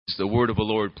the word of the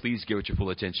Lord. Please give it your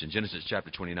full attention. Genesis chapter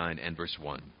 29 and verse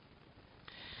 1.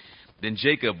 Then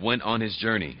Jacob went on his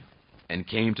journey and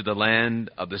came to the land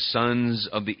of the sons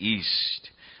of the east.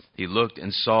 He looked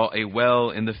and saw a well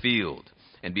in the field,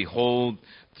 and behold,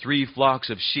 3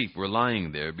 flocks of sheep were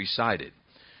lying there beside it.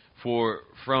 For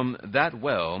from that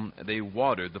well they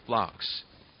watered the flocks.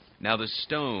 Now the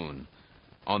stone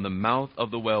on the mouth of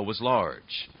the well was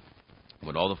large.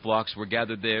 When all the flocks were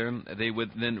gathered there, they would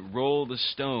then roll the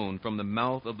stone from the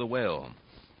mouth of the well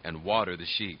and water the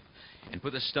sheep, and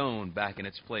put the stone back in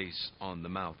its place on the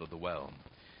mouth of the well.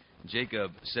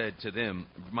 Jacob said to them,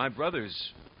 "My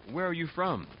brothers, where are you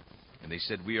from?" And they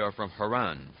said, "We are from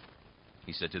Haran."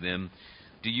 He said to them,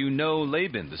 "Do you know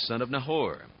Laban, the son of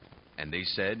Nahor?" And they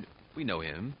said, "We know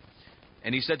him."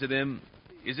 And he said to them,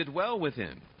 "Is it well with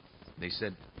him?" They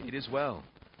said, "It is well.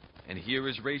 And here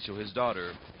is Rachel, his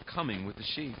daughter, coming with the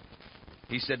sheep."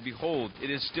 He said, "Behold, it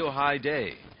is still high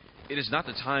day. It is not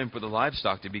the time for the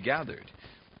livestock to be gathered.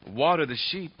 Water the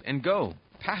sheep and go,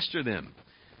 pasture them."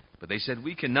 But they said,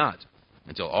 "We cannot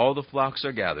until all the flocks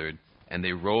are gathered, and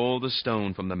they roll the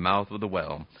stone from the mouth of the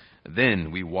well.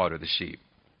 Then we water the sheep."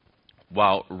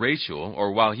 While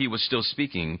he was still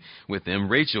speaking with them,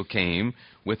 Rachel came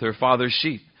with her father's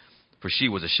sheep, for she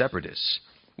was a shepherdess.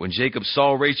 When Jacob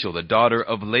saw Rachel, the daughter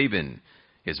of Laban,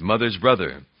 his mother's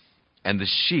brother, and the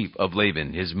sheep of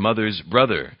Laban, his mother's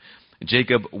brother,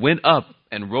 Jacob went up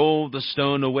and rolled the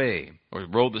stone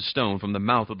from the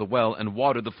mouth of the well and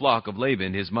watered the flock of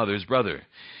Laban, his mother's brother.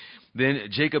 Then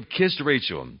Jacob kissed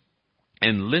Rachel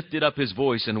and lifted up his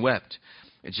voice and wept.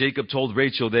 Jacob told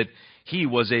Rachel that he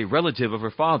was a relative of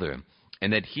her father,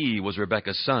 and that he was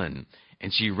Rebekah's son.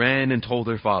 And she ran and told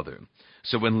her father.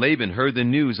 So when Laban heard the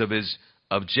news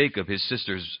of Jacob, his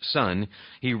sister's son,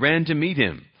 he ran to meet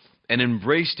him and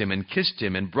embraced him and kissed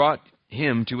him and brought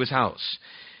him to his house.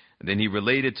 Then he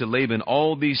related to Laban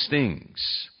all these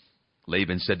things.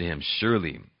 Laban said to him,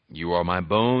 "Surely you are my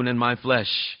bone and my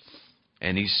flesh."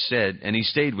 And he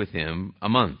stayed with him a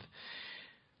month.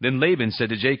 Then Laban said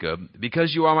to Jacob,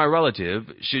 "Because you are my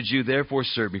relative, should you therefore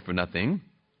serve me for nothing?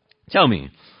 Tell me,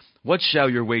 what shall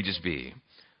your wages be?"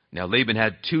 Now Laban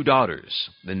had 2 daughters.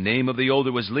 The name of the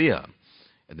older was Leah,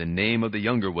 and the name of the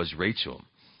younger was Rachel.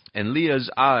 And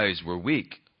Leah's eyes were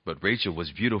weak, but Rachel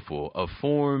was beautiful of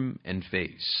form and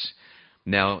face.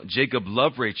 Now Jacob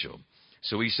loved Rachel,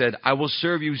 so he said, "I will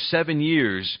serve you 7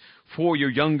 years for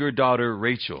your younger daughter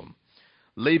Rachel."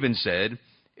 Laban said,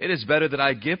 "It is better that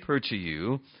I give her to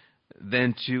you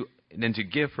than to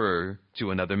give her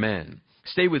to another man.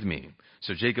 Stay with me."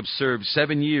 So Jacob served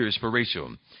 7 years for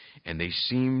Rachel, and they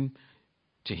seemed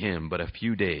to him but a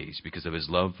few days because of his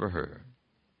love for her.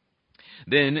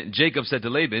 Then Jacob said to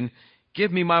Laban,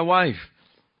 "Give me my wife,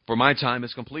 for my time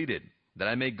is completed, that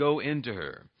I may go in to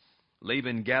her."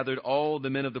 Laban gathered all the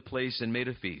men of the place and made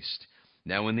a feast.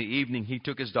 Now in the evening he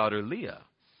took his daughter Leah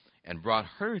and brought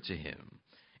her to him,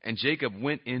 and Jacob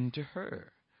went in to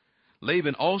her.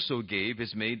 Laban also gave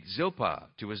his maid Zilpah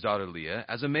to his daughter Leah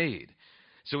as a maid.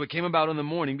 So it came about in the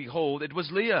morning, behold, it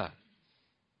was Leah.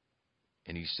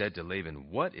 And he said to Laban,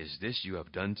 "What is this you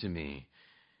have done to me?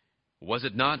 Was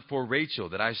it not for Rachel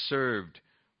that I served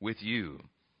with you?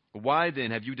 Why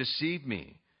then have you deceived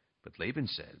me?" But Laban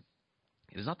said,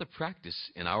 "It is not the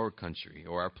practice in our country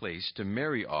or our place to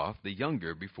marry off the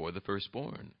younger before the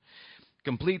firstborn.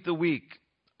 Complete the week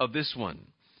of this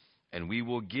one, and we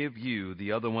will give you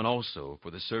the other one also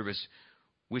for the service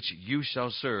which you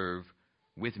shall serve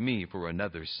with me for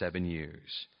another 7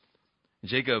 years."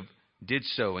 Jacob did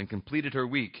so and completed her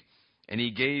week, and he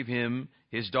gave him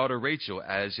his daughter Rachel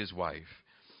as his wife.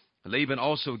 Laban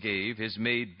also gave his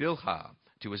maid Bilhah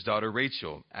to his daughter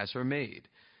Rachel as her maid.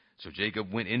 So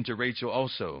Jacob went into Rachel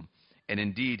also, and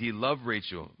indeed he loved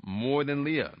Rachel more than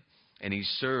Leah, and he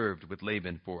served with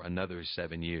Laban for another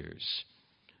 7 years.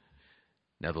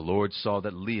 Now the Lord saw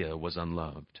that Leah was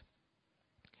unloved,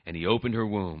 and he opened her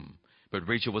womb, but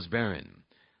Rachel was barren.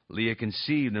 Leah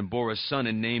conceived and bore a son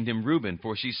and named him Reuben,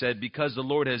 for she said, "Because the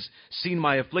Lord has seen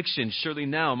my affliction, surely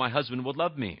now my husband will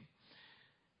love me."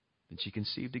 And she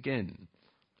conceived again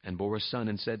and bore a son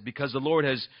and said, "Because the Lord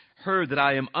has heard that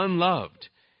I am unloved,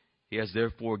 he has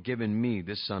therefore given me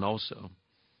this son also."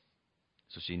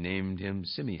 So she named him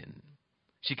Simeon.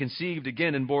 She conceived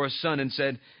again and bore a son and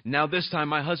said, "Now this time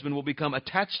my husband will become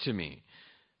attached to me,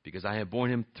 because I have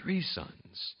borne him 3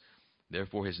 sons.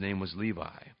 Therefore his name was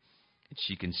Levi. And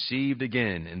she conceived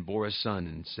again and bore a son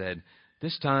and said,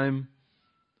 "This time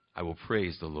I will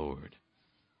praise the Lord."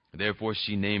 Therefore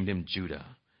she named him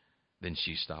Judah. Then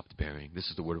she stopped bearing. This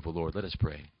is the word of the Lord. Let us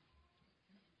pray.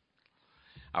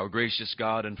 Our gracious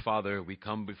God and Father, we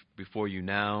come before you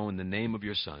now in the name of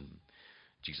your Son,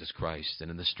 Jesus Christ, and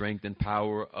in the strength and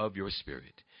power of your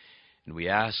Spirit. And we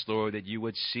ask, Lord, that you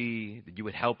would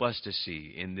help us to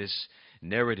see in this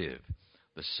narrative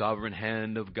the sovereign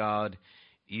hand of God,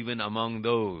 even among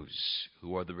those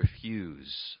who are the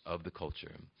refuse of the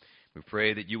culture. We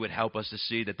pray that you would help us to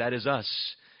see that that is us,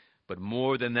 but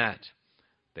more than that,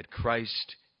 that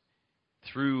Christ,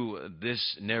 through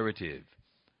this narrative,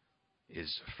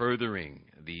 is furthering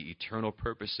the eternal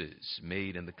purposes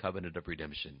made in the covenant of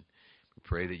redemption. We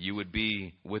pray that you would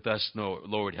be with us,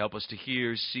 Lord. Help us to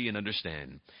hear, see, and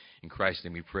understand. In Christ's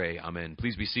name we pray. Amen.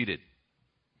 Please be seated.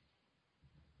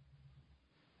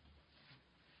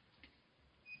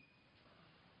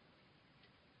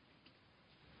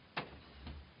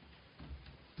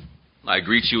 I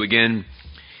greet you again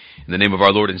in the name of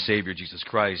our Lord and Savior, Jesus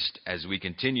Christ, as we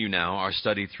continue now our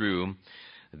study through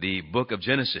the book of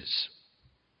Genesis.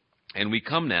 And we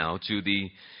come now to the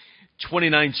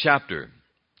 29th chapter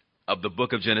of the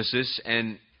book of Genesis,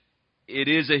 and it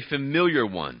is a familiar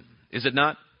one, is it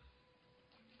not?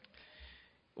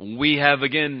 We have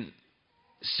again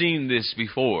seen this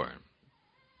before.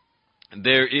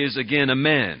 There is again a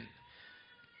man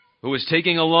who is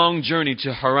taking a long journey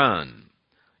to Haran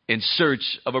in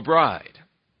search of a bride.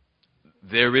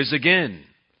 There is again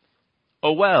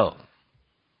a well.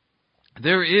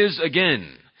 There is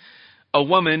again a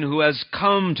woman who has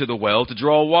come to the well to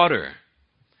draw water.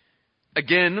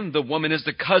 Again, the woman is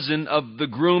the cousin of the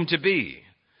groom-to-be.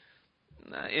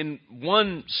 In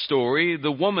one story,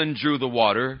 the woman drew the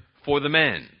water for the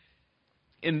man.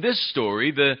 In this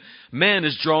story, the man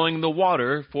is drawing the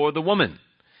water for the woman.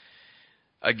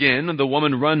 Again, the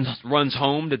woman runs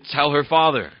home to tell her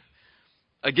father.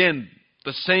 Again,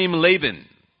 the same Laban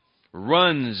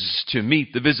runs to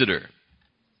meet the visitor.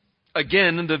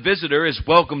 Again, the visitor is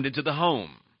welcomed into the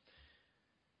home.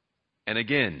 And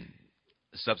again,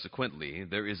 subsequently,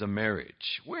 there is a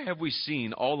marriage. Where have we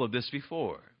seen all of this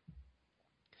before?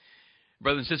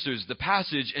 Brothers and sisters, the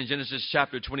passage in Genesis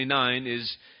chapter 29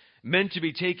 is meant to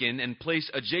be taken and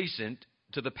placed adjacent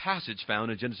to the passage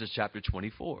found in Genesis chapter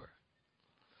 24.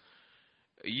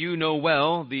 You know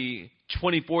well the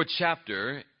 24th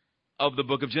chapter of the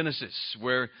book of Genesis,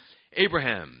 where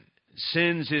Abraham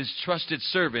sends his trusted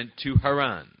servant to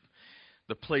Haran,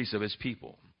 the place of his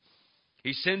people.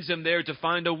 He sends him there to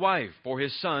find a wife for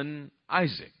his son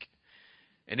Isaac.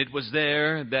 And it was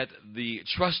there that the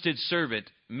trusted servant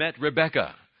met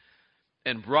Rebekah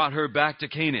and brought her back to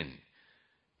Canaan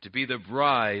to be the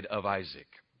bride of Isaac.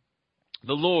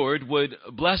 The Lord would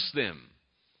bless them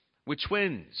with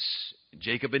twins,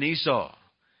 Jacob and Esau.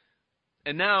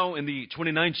 And now in the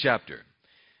 29th chapter,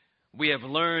 we have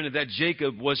learned that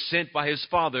Jacob was sent by his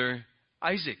father,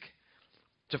 Isaac,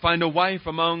 to find a wife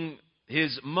among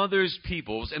his mother's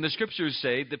peoples. And the scriptures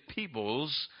say the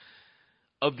peoples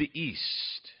of the east.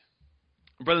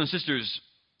 Brothers and sisters,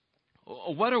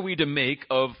 what are we to make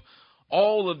of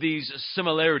all of these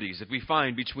similarities that we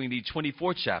find between the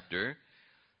 24th chapter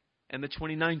and the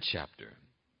 29th chapter?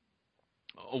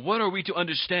 What are we to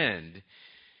understand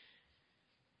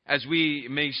as we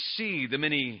may see the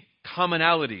many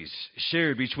commonalities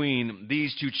shared between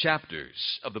these two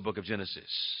chapters of the book of Genesis?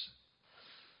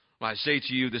 Well, I say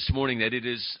to you this morning that it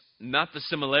is not the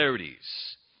similarities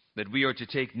that we are to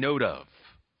take note of,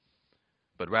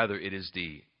 but rather it is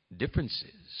the differences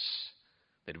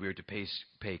that we are to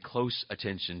pay close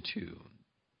attention to.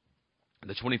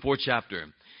 The 24th chapter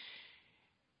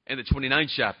and the 29th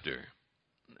chapter,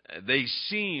 they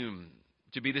seem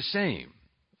to be the same.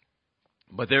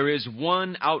 But there is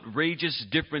one outrageous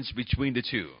difference between the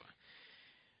two.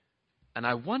 And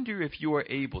I wonder if you are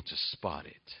able to spot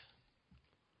it.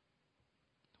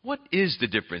 What is the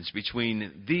difference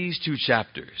between these two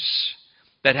chapters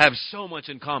that have so much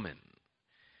in common?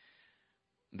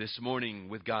 This morning,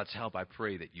 with God's help, I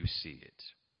pray that you see it.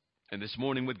 And this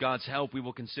morning, with God's help, we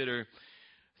will consider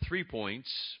 3 points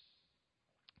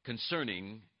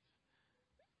concerning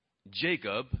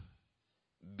Jacob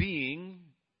being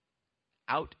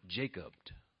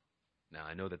out-Jacobed. Now,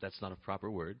 I know that that's not a proper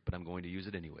word, but I'm going to use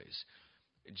it anyways.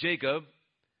 Jacob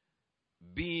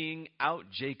being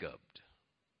out-Jacobed.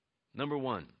 Number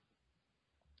one,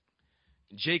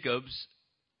 Jacob's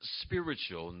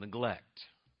spiritual neglect.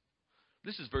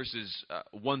 This is verses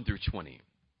 1 through 20.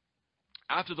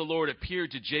 After the Lord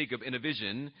appeared to Jacob in a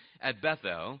vision at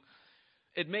Bethel,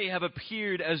 it may have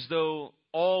appeared as though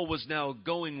all was now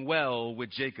going well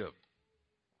with Jacob.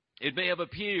 It may have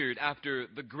appeared after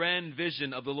the grand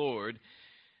vision of the Lord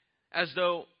as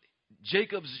though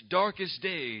Jacob's darkest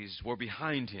days were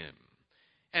behind him,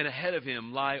 and ahead of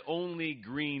him lie only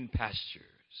green pastures.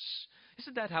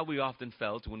 Isn't that how we often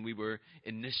felt when we were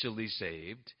initially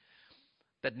saved?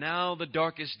 That now the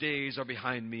darkest days are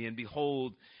behind me, and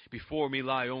behold, before me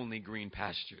lie only green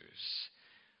pastures.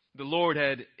 The Lord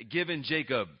had given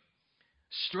Jacob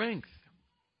strength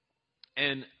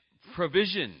and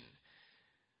provision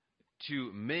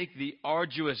to make the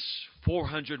arduous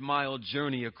 400-mile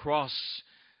journey across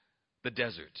the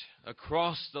desert,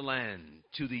 across the land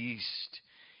to the east.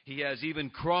 He has even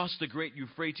crossed the great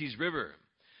Euphrates River.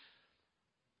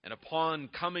 And upon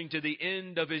coming to the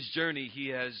end of his journey, he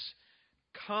has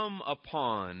come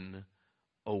upon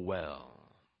a well.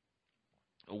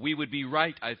 We would be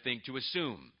right, I think, to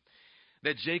assume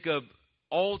that Jacob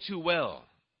all too well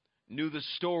knew the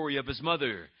story of his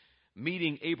mother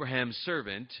meeting Abraham's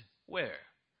servant where?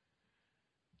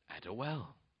 At a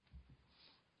well.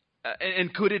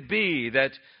 And could it be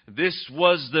that this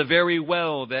was the very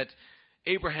well that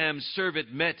Abraham's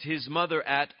servant met his mother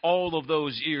at all of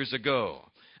those years ago?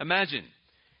 Imagine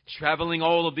traveling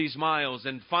all of these miles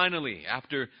and finally,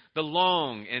 after the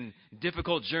long and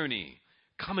difficult journey,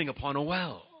 coming upon a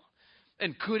well.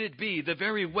 And could it be the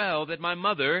very well that my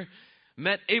mother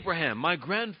met Abraham, my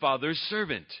grandfather's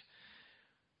servant?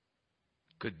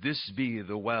 Could this be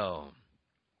the well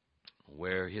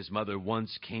where his mother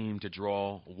once came to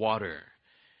draw water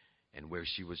and where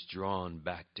she was drawn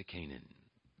back to Canaan?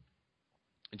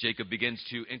 Jacob begins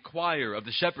to inquire of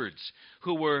the shepherds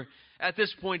who were at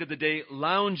this point of the day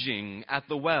lounging at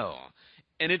the well.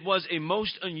 And it was a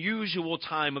most unusual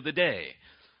time of the day.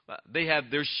 They have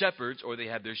their shepherds, or they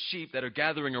have their sheep that are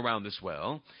gathering around this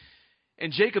well.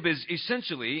 And Jacob is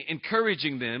essentially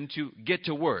encouraging them to get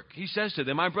to work. He says to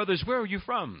them, "My brothers, where are you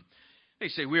from?" They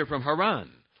say, "We are from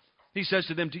Haran." He says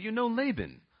to them, "Do you know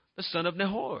Laban, the son of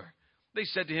Nahor?" They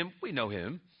said to him, "We know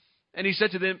him." And he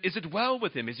said to them, "Is it well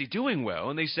with him? Is he doing well?"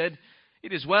 And they said,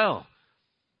 "It is well."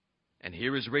 And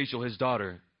here is Rachel, his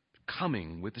daughter,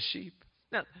 coming with the sheep.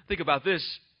 Now, think about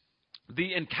this.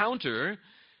 The encounter,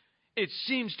 it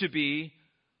seems to be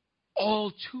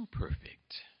all too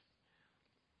perfect.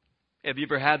 Have you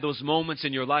ever had those moments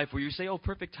in your life where you say, "Oh,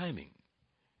 perfect timing"?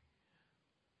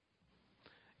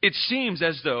 It seems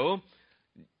as though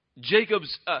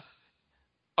Jacob's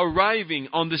arriving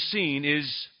on the scene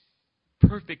is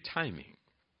perfect timing.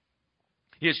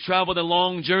 He has traveled a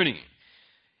long journey.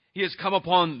 He has come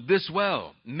upon this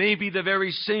well, maybe the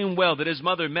very same well that his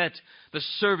mother met the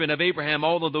servant of Abraham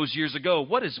all of those years ago.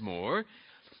 What is more,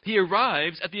 he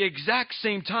arrives at the exact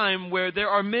same time where there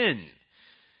are men.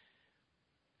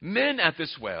 Men at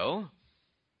this well,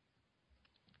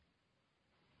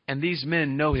 and these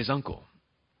men know his uncle.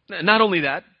 Not only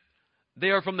that,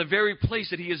 they are from the very place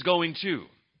that he is going to.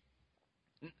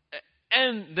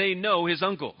 And they know his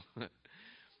uncle.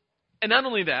 And not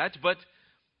only that, but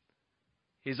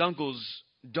his uncle's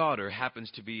daughter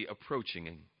happens to be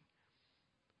approaching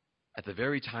at the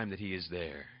very time that he is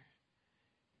there.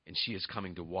 And she is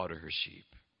coming to water her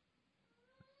sheep.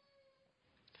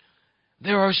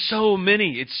 There are so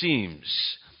many, it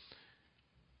seems,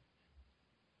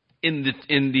 in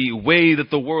the way that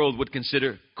the world would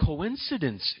consider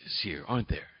coincidences here, aren't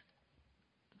there?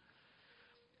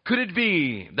 Could it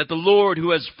be that the Lord,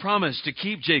 who has promised to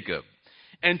keep Jacob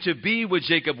and to be with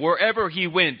Jacob wherever he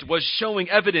went, was showing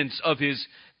evidence of his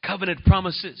covenant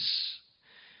promises?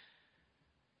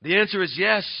 The answer is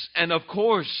yes, and of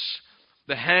course,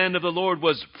 the hand of the Lord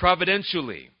was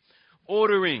providentially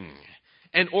ordering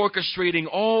and orchestrating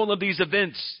all of these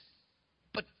events.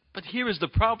 But here is the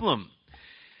problem.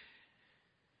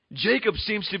 Jacob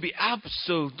seems to be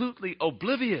absolutely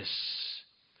oblivious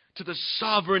to the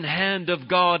sovereign hand of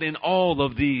God in all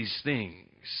of these things.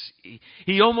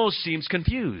 He almost seems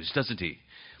confused, doesn't he?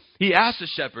 He asks the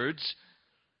shepherds,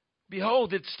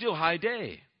 "Behold, it's still high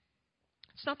day.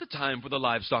 It's not the time for the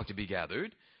livestock to be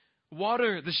gathered.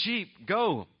 Water the sheep,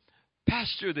 go,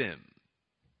 pasture them."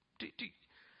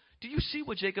 Do you see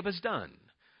what Jacob has done?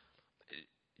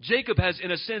 Jacob has,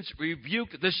 in a sense,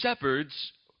 rebuked the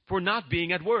shepherds for not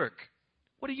being at work.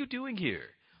 What are you doing here?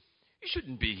 You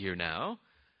shouldn't be here now.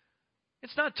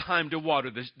 It's not time to water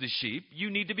the sheep. You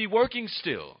need to be working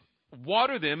still.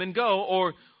 Water them and go.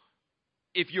 Or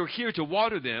if you're here to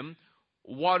water them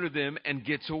and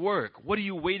get to work. What are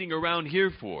you waiting around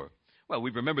here for? Well,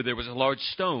 we remember there was a large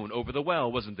stone over the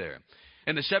well, wasn't there?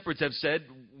 And the shepherds have said,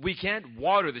 "We can't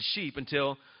water the sheep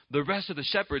until the rest of the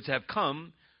shepherds have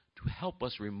come to help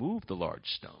us remove the large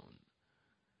stone.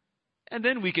 And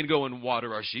then we can go and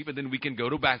water our sheep, and then we can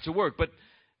go back to work." But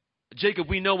Jacob,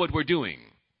 we know what we're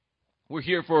doing. We're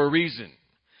here for a reason.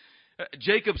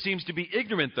 Jacob seems to be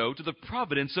ignorant, though, to the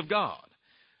providence of God.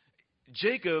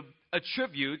 Jacob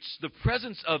attributes the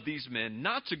presence of these men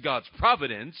not to God's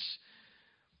providence,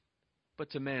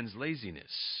 but to man's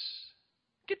laziness.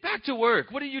 Get back to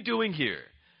work. What are you doing here?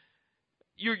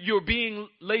 You're being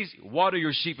lazy. Water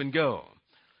your sheep and go.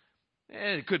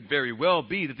 And it could very well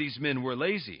be that these men were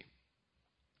lazy.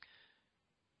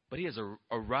 But he has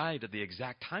arrived at the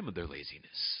exact time of their laziness.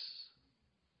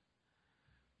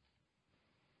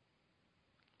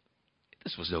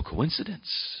 This was no coincidence.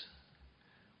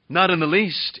 Not in the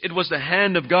least. It was the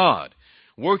hand of God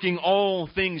working all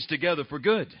things together for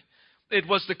good. It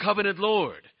was the covenant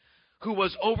Lord who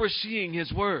was overseeing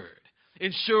his word,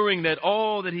 ensuring that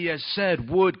all that he has said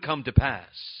would come to pass.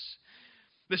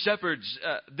 The shepherds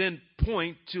then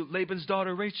point to Laban's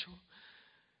daughter Rachel.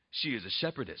 She is a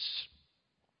shepherdess.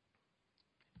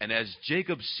 And as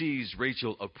Jacob sees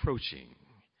Rachel approaching,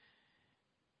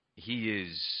 he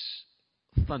is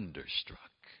thunderstruck.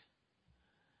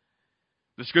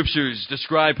 The scriptures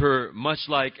describe her much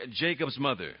like Jacob's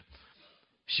mother.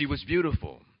 She was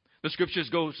beautiful. The scriptures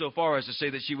go so far as to say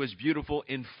that she was beautiful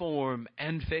in form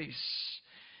and face.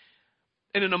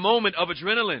 And in a moment of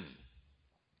adrenaline,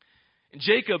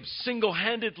 Jacob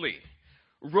single-handedly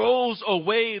rolls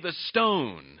away the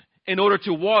stone in order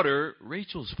to water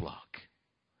Rachel's flock.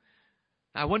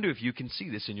 I wonder if you can see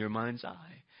this in your mind's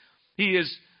eye. He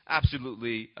is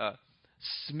absolutely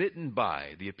smitten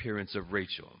by the appearance of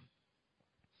Rachel.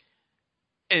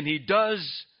 And he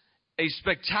does a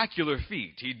spectacular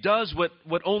feat. He does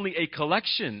what only a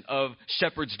collection of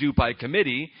shepherds do by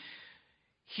committee.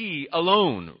 He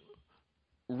alone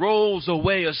rolls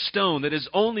away a stone that is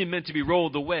only meant to be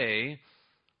rolled away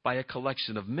by a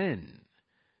collection of men.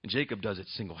 And Jacob does it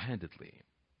single-handedly.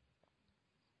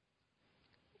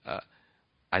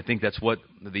 I think that's what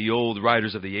the old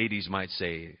writers of the 80s might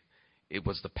say. It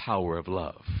was the power of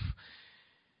love.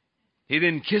 He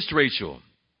then kissed Rachel.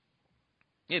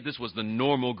 Yeah, this was the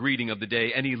normal greeting of the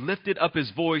day. And he lifted up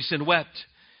his voice and wept.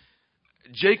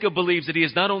 Jacob believes that he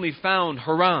has not only found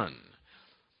Haran,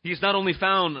 he has not only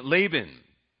found Laban,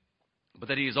 but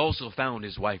that he has also found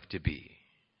his wife-to-be.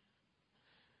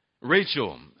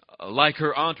 Rachel, like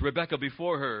her aunt Rebekah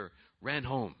before her, ran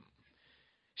home.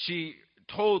 She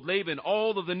told Laban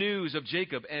all of the news of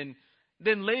Jacob, and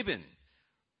then Laban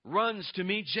runs to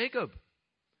meet Jacob.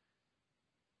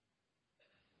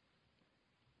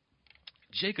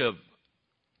 Jacob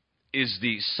is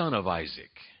the son of Isaac,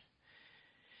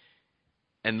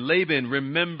 and Laban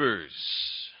remembers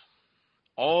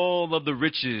all of the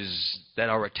riches that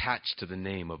are attached to the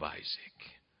name of Isaac.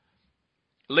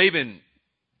 Laban,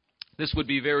 this would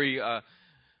be very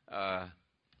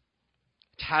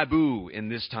taboo in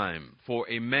this time for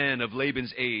a man of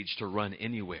Laban's age to run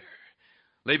anywhere.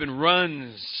 Laban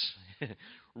runs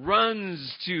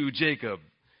to Jacob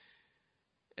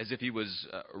as if he was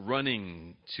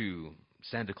running to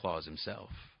Santa Claus himself.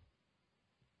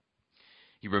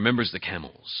 He remembers the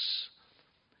camels.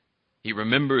 He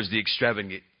remembers the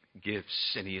extravagant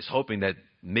gifts, and he is hoping that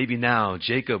maybe now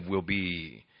Jacob will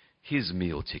be his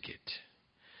meal ticket.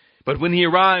 But when he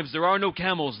arrives, there are no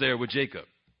camels there with Jacob.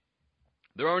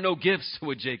 There are no gifts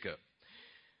with Jacob.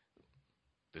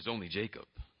 There's only Jacob,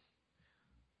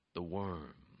 the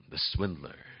worm, the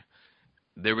swindler.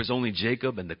 There is only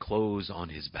Jacob and the clothes on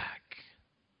his back.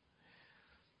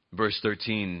 Verse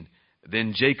 13,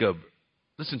 then Jacob,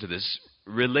 listen to this,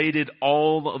 related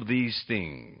all of these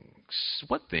things.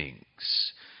 What things?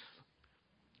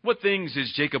 What things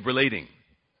is Jacob relating?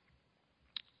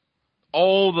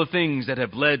 All the things that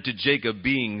have led to Jacob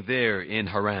being there in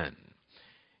Haran.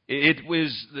 It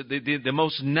was the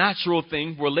most natural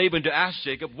thing for Laban to ask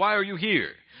Jacob, why are you here?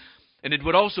 And it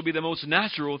would also be the most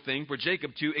natural thing for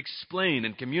Jacob to explain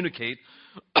and communicate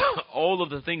all of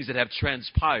the things that have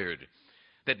transpired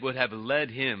that would have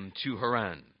led him to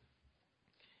Haran.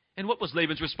 And what was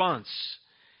Laban's response?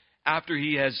 After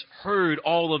he has heard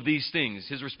all of these things,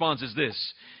 his response is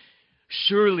this: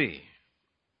 surely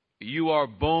you are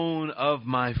bone of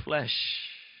my flesh.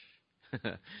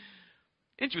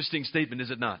 Interesting statement,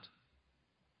 is it not?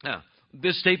 Now,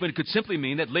 this statement could simply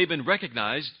mean that Laban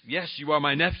recognized, yes, you are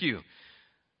my nephew.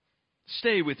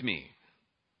 Stay with me.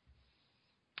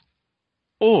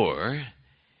 Or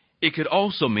it could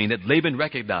also mean that Laban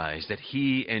recognized that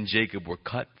he and Jacob were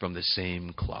cut from the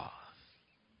same cloth.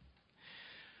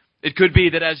 It could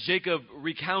be that as Jacob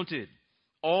recounted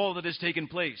all that has taken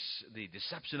place, the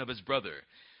deception of his brother,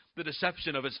 the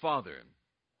deception of his father,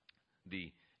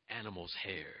 the animal's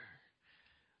hair,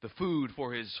 the food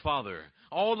for his father,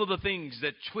 all of the things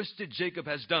that twisted Jacob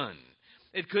has done.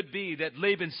 It could be that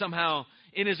Laban somehow,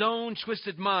 in his own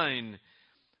twisted mind,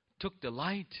 took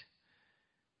delight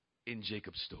in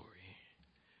Jacob's story.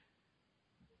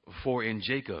 For in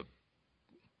Jacob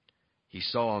he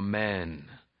saw a man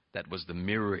that was the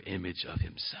mirror image of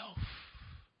himself.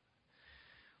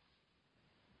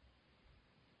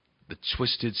 The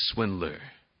twisted swindler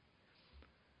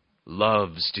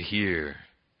loves to hear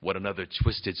what another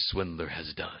twisted swindler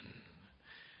has done,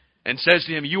 and says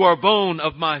to him, "You are bone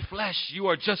of my flesh. You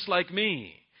are just like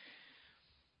me."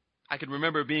 I can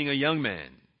remember being a young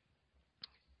man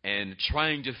and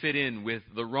trying to fit in with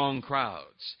the wrong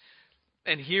crowds,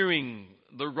 and hearing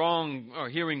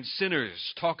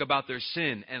sinners talk about their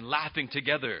sin and laughing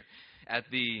together at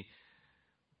the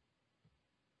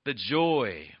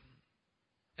joy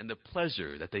and the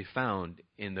pleasure that they found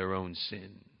in their own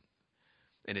sin.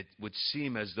 And it would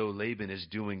seem as though Laban is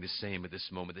doing the same at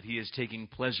this moment, that he is taking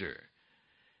pleasure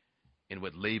in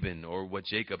what Laban or what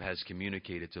Jacob has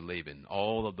communicated to Laban,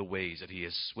 all of the ways that he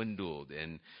has swindled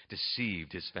and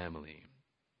deceived his family.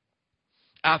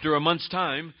 After a month's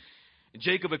time,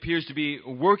 Jacob appears to be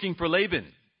working for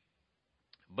Laban,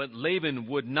 but Laban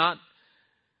would not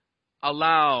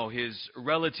allow his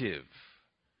relative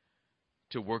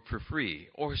to work for free,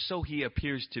 or so he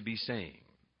appears to be saying.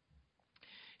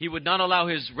 He would not allow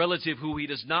his relative, who he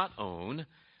does not own,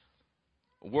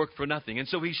 work for nothing. And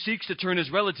so he seeks to turn his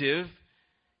relative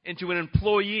into an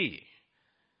employee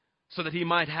so that he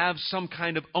might have some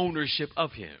kind of ownership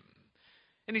of him.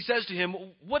 And he says to him,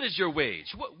 "What is your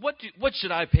wage? What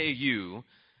should I pay you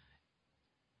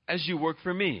as you work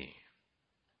for me?"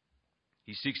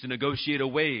 He seeks to negotiate a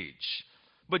wage.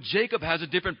 But Jacob has a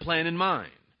different plan in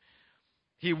mind.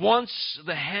 He wants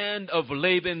the hand of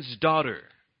Laban's daughter,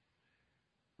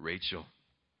 Rachel.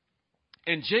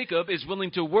 And Jacob is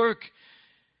willing to work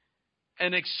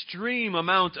an extreme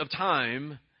amount of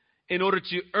time in order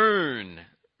to earn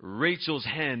Rachel's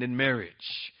hand in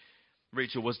marriage.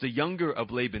 Rachel was the younger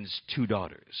of Laban's two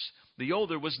daughters. The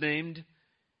older was named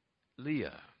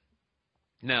Leah.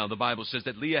 Now, the Bible says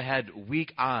that Leah had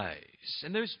weak eyes,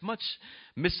 and there's much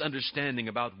misunderstanding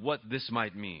about what this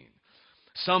might mean.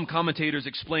 Some commentators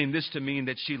explain this to mean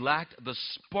that she lacked the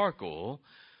sparkle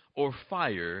or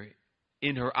fire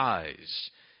in her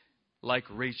eyes, like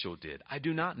Rachel did. I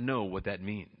do not know what that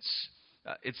means.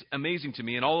 It's amazing to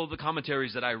me, and all of the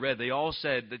commentaries that I read, they all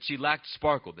said that she lacked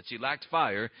sparkle, that she lacked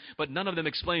fire, but none of them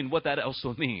explained what that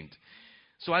also meant.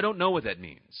 So I don't know what that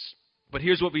means. But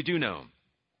here's what we do know.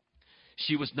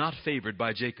 She was not favored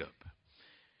by Jacob.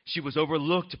 She was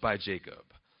overlooked by Jacob.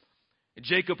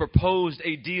 Jacob proposed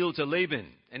a deal to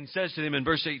Laban and says to him in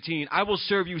verse 18, "I will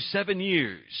serve you 7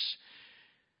 years.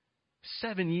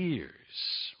 7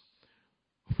 years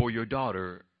for your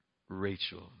daughter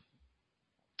Rachel."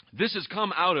 This has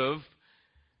come out of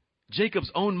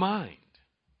Jacob's own mind.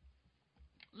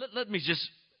 Let me just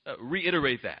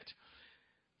reiterate that.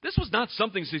 This was not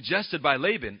something suggested by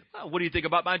Laban. "Oh, what do you think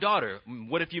about my daughter?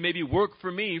 What if you maybe work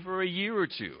for me for a year or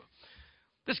two?"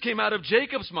 This came out of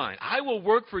Jacob's mind. "I will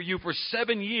work for you for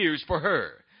 7 years for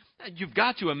her." You've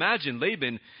got to imagine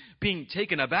Laban being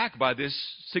taken aback by this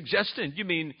suggestion. You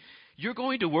mean you're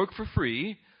going to work for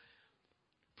free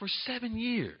for 7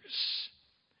 years?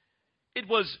 It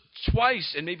was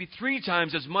twice and maybe 3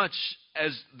 times as much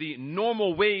as the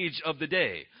normal wage of the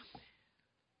day.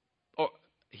 Or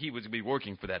he would be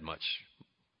working for that much.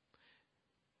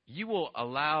 "You will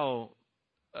allow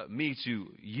me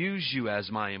to use you as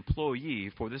my employee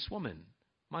for this woman,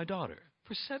 my daughter,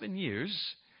 for 7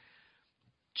 years.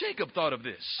 Jacob thought of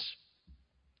this.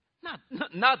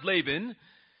 Not Laban.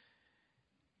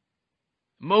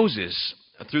 Moses,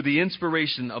 through the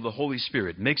inspiration of the Holy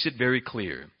Spirit, makes it very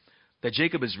clear that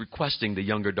Jacob is requesting the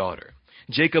younger daughter.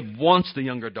 Jacob wants the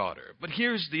younger daughter. But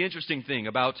here's the interesting thing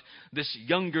about this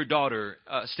younger daughter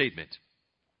statement.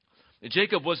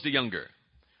 Jacob was the younger.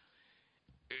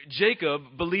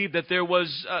 Jacob believed that there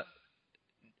was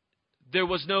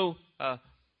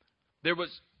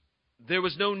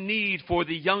no need for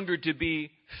the younger to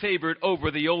be favored over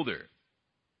the older.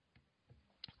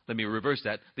 Let me reverse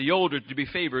that. The older to be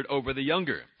favored over the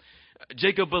younger.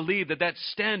 Jacob believed that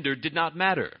standard did not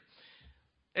matter.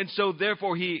 And so,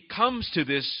 therefore, he comes to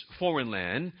this foreign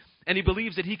land, and he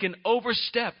believes that he can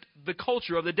overstep the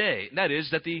culture of the day. That is,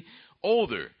 that the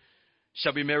older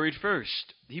shall be married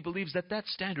first. He believes that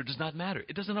standard does not matter.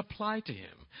 It doesn't apply to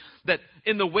him. That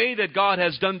in the way that God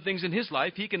has done things in his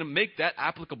life, he can make that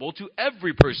applicable to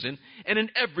every person and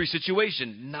in every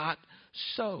situation. Not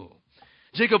so.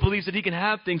 Jacob believes that he can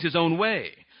have things his own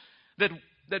way. That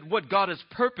what God has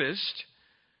purposed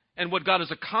and what God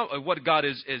has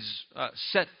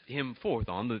set him forth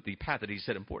on, the path that he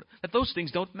set him forth, that those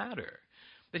things don't matter.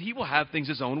 That he will have things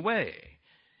his own way.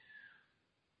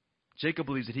 Jacob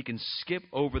believes that he can skip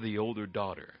over the older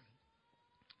daughter.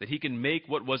 that he can make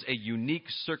what was a unique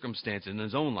circumstance in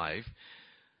his own life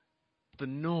the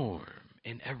norm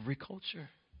in every culture.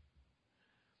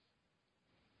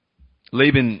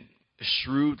 Laban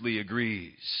shrewdly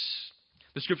agrees.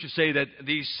 The scriptures say that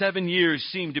these 7 years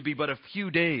seem to be but a few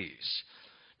days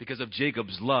because of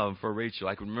Jacob's love for Rachel.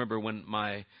 I can remember when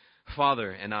my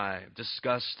father and I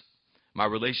discussed my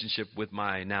relationship with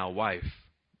my now wife.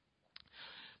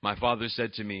 My father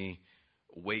said to me,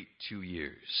 "Wait 2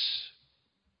 years."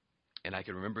 And I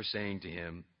can remember saying to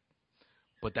him,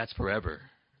 "But that's forever."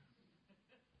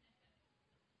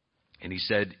 And he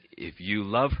said, "If you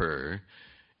love her,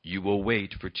 you will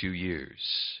wait for 2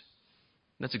 years."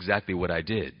 That's exactly what I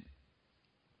did.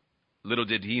 Little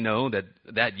did he know that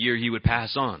that year he would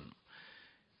pass on,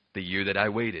 the year that I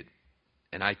waited.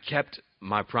 And I kept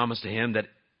my promise to him that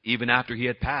even after he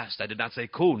had passed, I did not say,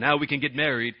 "Cool, now we can get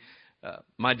married.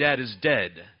 My dad is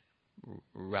dead."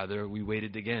 Rather, we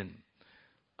waited again,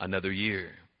 another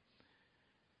year.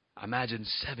 Imagine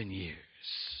 7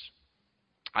 years.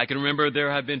 I can remember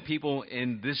there have been people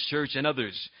in this church and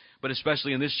others, but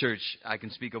especially in this church, I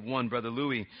can speak of one, Brother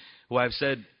Louis, who I've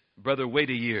said, "Brother, wait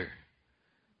a year."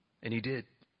 And he did.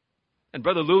 And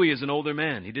Brother Louis is an older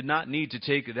man. He did not need to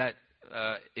take that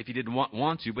if he didn't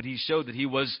want to, but he showed that he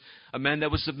was a man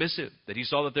that was submissive, that he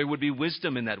saw that there would be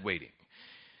wisdom in that waiting.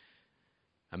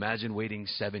 Imagine waiting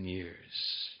 7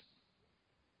 years.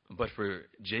 But for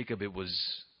Jacob, it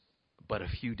was but a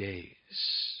few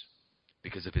days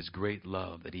because of his great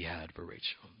love that he had for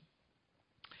Rachel.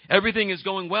 Everything is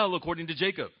going well according to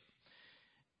Jacob.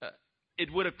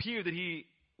 It would appear that he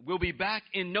will be back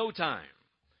in no time,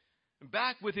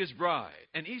 back with his bride.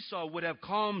 And Esau would have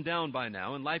calmed down by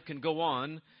now, and life can go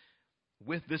on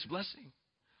with this blessing.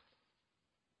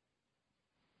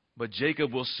 But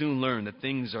Jacob will soon learn that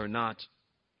things are not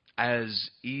as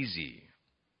easy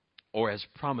or as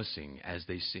promising as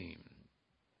they seem.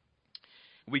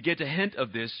 We get a hint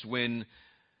of this when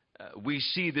we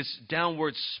see this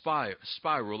downward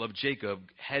spiral of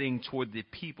Jacob heading toward the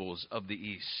peoples of the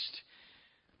east.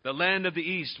 The land of the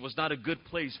east was not a good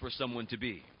place for someone to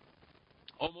be.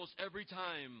 Almost every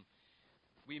time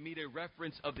we meet a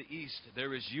reference of the east,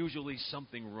 there is usually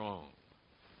something wrong.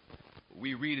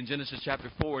 We read in Genesis chapter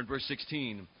 4 and verse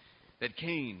 16 that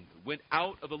Cain went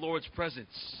out of the Lord's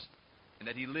presence and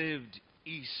that he lived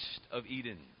east of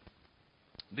Eden.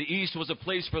 The east was a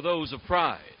place for those of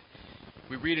pride.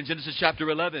 We read in Genesis chapter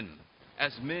 11,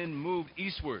 as men moved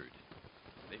eastward,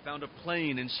 they found a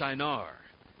plain in Shinar,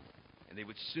 and they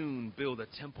would soon build a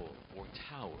temple or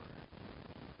tower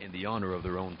in the honor of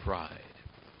their own pride.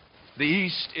 The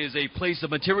east is a place of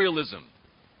materialism.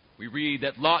 We read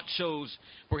that Lot chose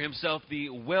for himself the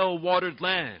well-watered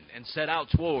land and set out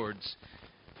towards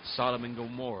Sodom and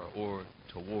Gomorrah, or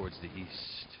towards the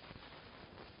east.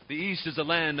 The east is a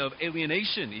land of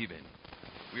alienation even.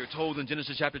 We are told in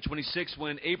Genesis chapter 26,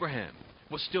 when Abraham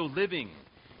was still living,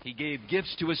 he gave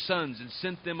gifts to his sons and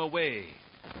sent them away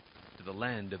to the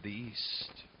land of the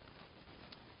east.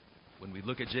 When we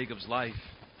look at Jacob's life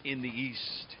in the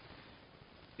east,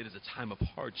 it is a time of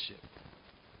hardship.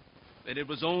 And it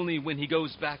was only when he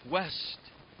goes back west,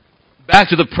 back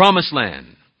to the promised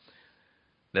land,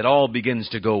 that all begins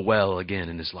to go well again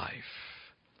in his life.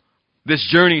 This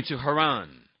journey to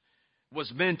Haran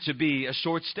was meant to be a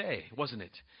short stay, wasn't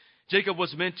it? Jacob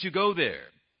was meant to go there,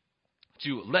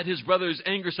 to let his brother's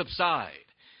anger subside,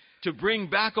 to bring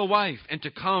back a wife and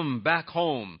to come back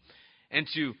home and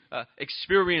to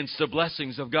experience the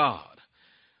blessings of God.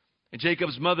 And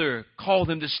Jacob's mother called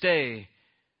him to stay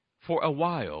for a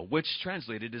while, which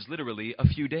translated is literally a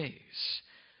few days.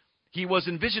 He was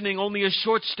envisioning only a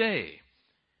short stay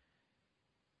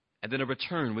and then a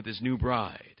return with his new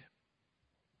bride.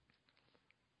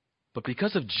 But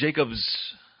because of Jacob's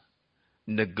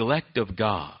neglect of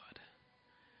God,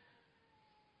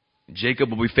 Jacob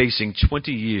will be facing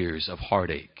 20 years of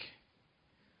heartache,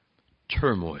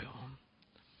 turmoil,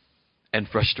 and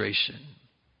frustration.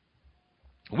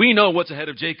 We know what's ahead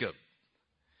of Jacob.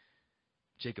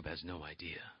 Jacob has no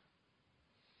idea.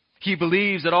 He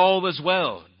believes that all is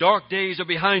well. Dark days are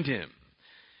behind him.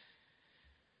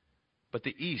 But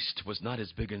the east was not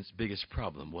his biggest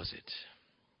problem, was it?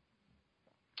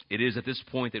 It is at this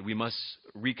point that we must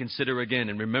reconsider again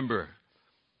and remember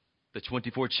the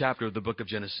 24th chapter of the book of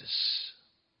Genesis.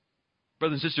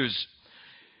 Brothers and sisters,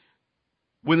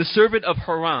 when the servant of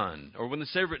Haran, or when the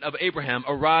servant of Abraham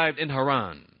arrived in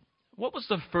Haran, what was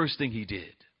the first thing he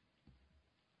did?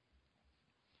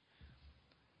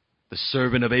 The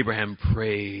servant of Abraham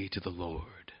prayed to the Lord.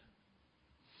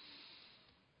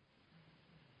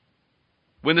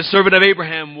 When the servant of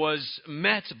Abraham was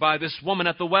met by this woman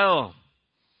at the well,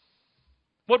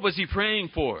 What was he praying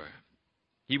for?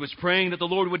 He was praying that the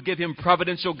Lord would give him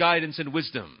providential guidance and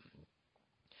wisdom.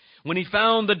 When he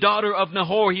found the daughter of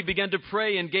Nahor, he began to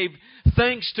pray and gave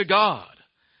thanks to God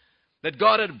that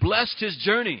God had blessed his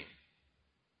journey.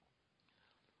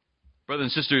 Brothers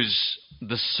and sisters,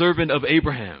 the servant of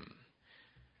Abraham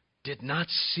did not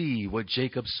see what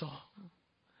Jacob saw.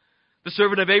 The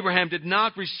servant of Abraham did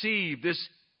not receive this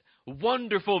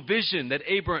wonderful vision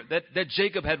that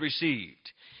Jacob had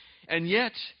received. And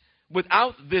yet,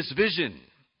 without this vision,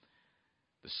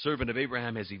 the servant of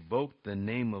Abraham has evoked the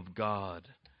name of God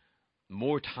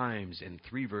more times in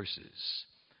 3 verses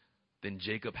than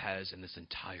Jacob has in this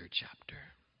entire chapter.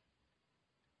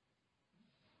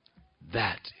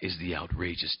 That is the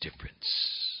outrageous difference.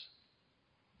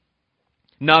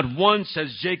 Not once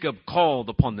has Jacob called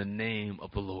upon the name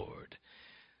of the Lord.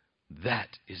 That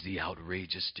is the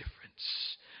outrageous difference.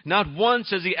 Not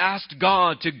once has he asked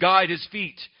God to guide his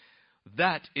feet.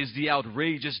 That is the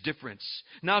outrageous difference.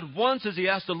 Not once has he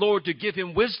asked the Lord to give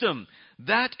him wisdom.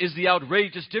 That is the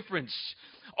outrageous difference.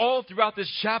 All throughout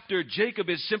this chapter, Jacob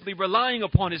is simply relying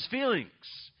upon his feelings.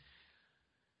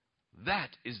 That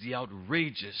is the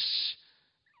outrageous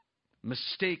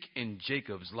mistake in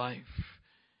Jacob's life.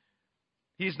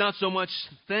 He's not so much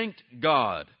thanked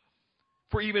God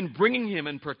for even bringing him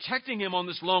and protecting him on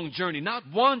this long journey. Not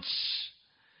once.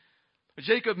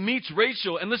 Jacob meets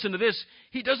Rachel, and listen to this,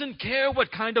 he doesn't care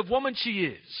what kind of woman she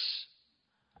is.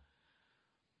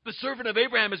 The servant of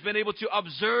Abraham has been able to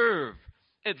observe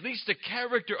at least the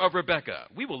character of Rebekah.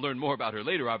 We will learn more about her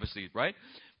later, obviously, right?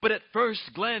 But at first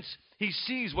glance, he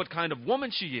sees what kind of woman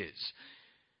she is.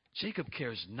 Jacob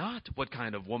cares not what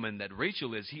kind of woman that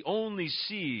Rachel is. He only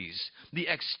sees the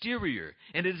exterior.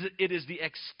 And it is the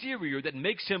exterior that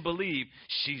makes him believe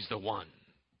she's the one.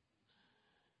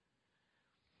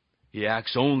 He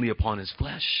acts only upon his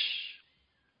flesh.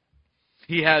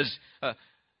 He has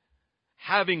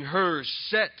having her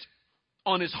set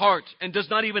on his heart and does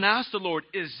not even ask the Lord,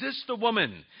 is this the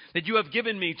woman that you have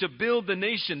given me to build the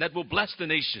nation that will bless the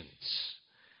nations?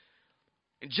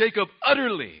 And Jacob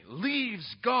utterly leaves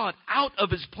God out of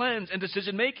his plans and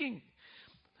decision making.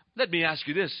 Let me ask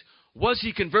you this. Was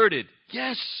he converted?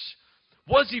 Yes.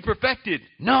 Was he perfected?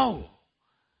 No.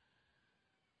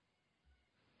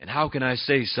 And how can I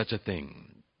say such a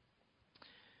thing?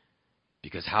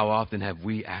 Because how often have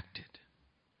we acted?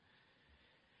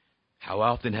 How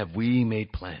often have we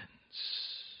made plans?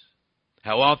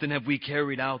 How often have we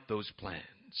carried out those plans?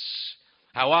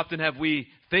 How often have we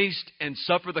faced and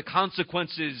suffered the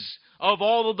consequences of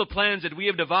all of the plans that we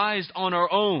have devised on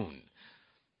our own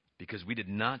because we did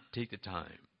not take the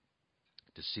time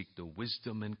to seek the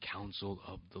wisdom and counsel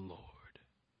of the Lord?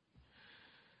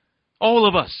 All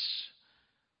of us.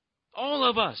 All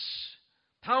of us.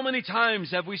 How many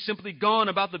times have we simply gone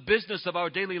about the business of our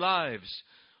daily lives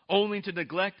only to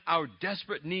neglect our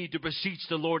desperate need to beseech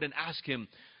the Lord and ask Him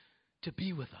to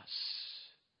be with us?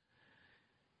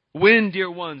 When, dear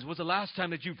ones, was the last time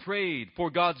that you prayed for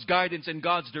God's guidance and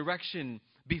God's direction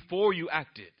before you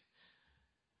acted?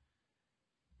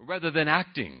 Rather than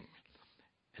acting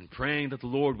and praying that the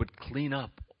Lord would clean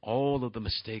up all of the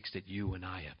mistakes that you and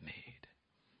I have made.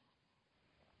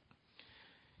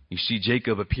 You see,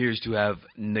 Jacob appears to have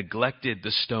neglected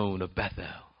the stone of Bethel,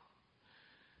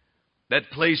 that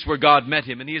place where God met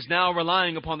him, and he is now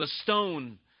relying upon the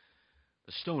stone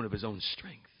of his own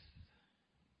strength.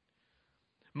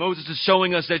 Moses is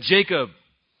showing us that Jacob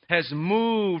has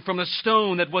moved from the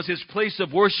stone that was his place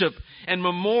of worship and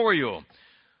memorial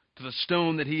to the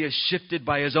stone that he has shifted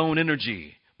by his own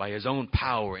energy, by his own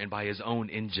power, and by his own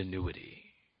ingenuity.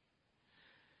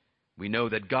 We know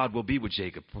that God will be with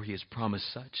Jacob, for he has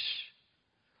promised such.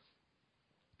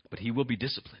 But he will be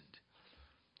disciplined.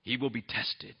 He will be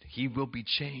tested. He will be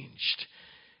changed.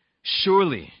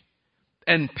 Surely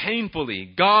and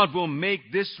painfully, God will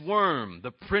make this worm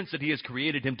the prince that he has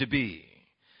created him to be.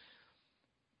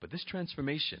 But this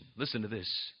transformation, listen to this,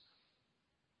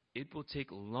 it will take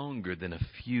longer than a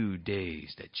few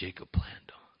days that Jacob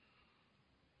planned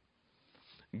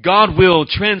on. God will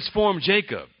transform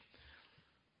Jacob,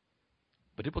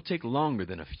 but it will take longer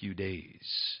than a few days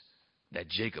that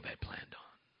Jacob had planned on.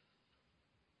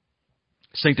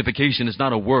 Sanctification is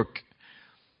not a work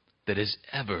that is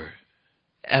ever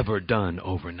done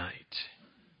overnight.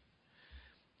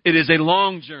 It is a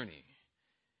long journey.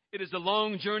 It is a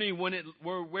long journey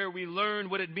where we learn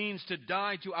what it means to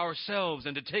die to ourselves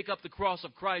and to take up the cross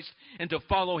of Christ and to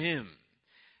follow Him.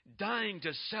 Dying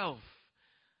to self.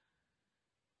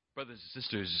 Brothers and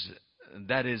sisters,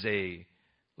 that is a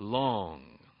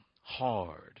long,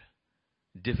 hard,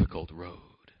 difficult road.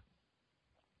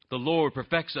 the Lord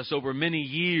perfects us over many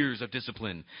years of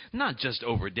discipline, not just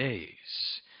over days.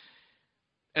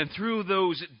 And through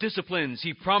those disciplines,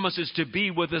 He promises to be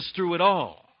with us through it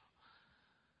all.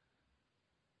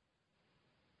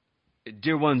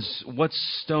 Dear ones, what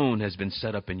stone has been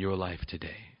set up in your life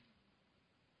today?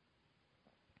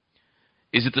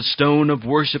 Is it the stone of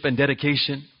worship and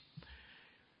dedication?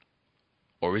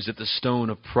 Or is it the stone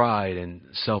of pride and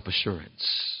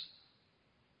self-assurance?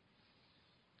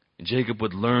 Jacob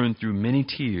would learn through many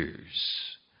tears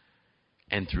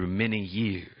and through many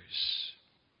years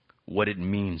what it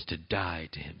means to die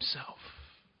to himself.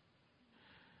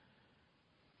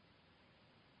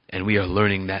 And we are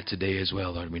learning that today as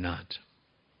well, are we not?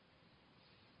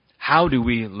 How do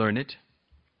we learn it?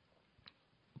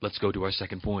 Let's go to our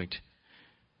second point.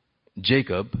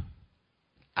 Jacob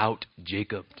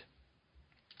out-Jacobed.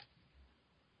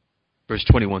 Verse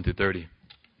 21 through 30.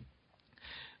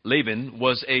 Laban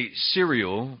was a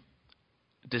serial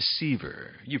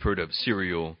deceiver. You've heard of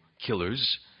serial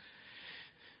killers.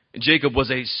 Jacob was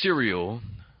a serial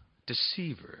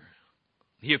deceiver.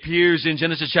 He appears in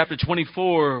Genesis chapter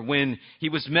 24 when he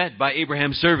was met by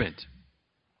Abraham's servant.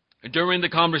 During the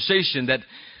conversation that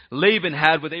Laban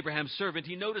had with Abraham's servant,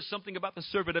 he noticed something about the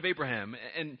servant of Abraham,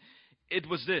 and it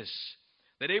was this,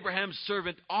 that Abraham's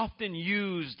servant often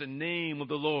used the name of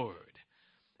the Lord.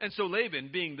 And so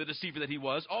Laban, being the deceiver that he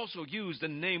was, also used the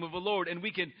name of the Lord. And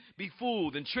we can be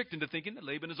fooled and tricked into thinking that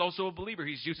Laban is also a believer.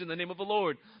 He's using the name of the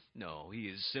Lord. No, he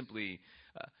is simply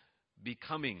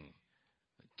becoming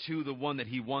to the one that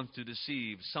he wants to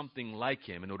deceive something like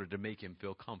him in order to make him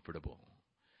feel comfortable.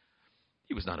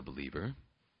 He was not a believer.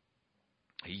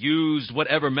 He used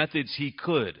whatever methods he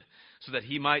could so that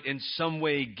he might in some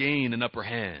way gain an upper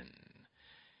hand.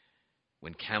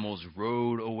 When camels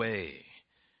rode away,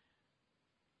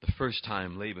 the first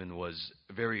time Laban was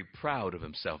very proud of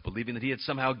himself, believing that he had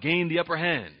somehow gained the upper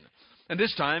hand. And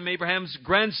this time, Abraham's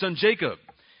grandson Jacob,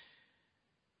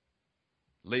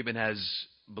 Laban has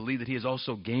believed that he has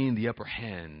also gained the upper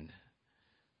hand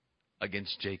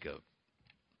against Jacob,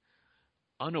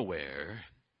 unaware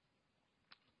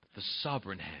that the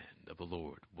sovereign hand of the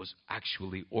Lord was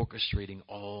actually orchestrating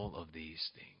all of these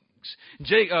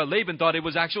things. Laban thought it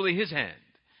was actually his hand.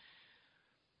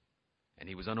 And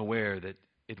he was unaware that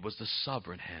it was the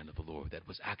sovereign hand of the Lord that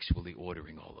was actually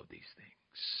ordering all of these things.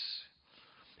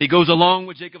 He goes along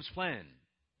with Jacob's plan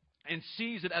and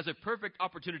sees it as a perfect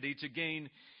opportunity to gain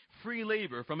free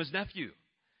labor from his nephew.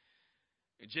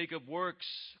 Jacob works,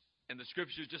 and the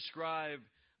scriptures describe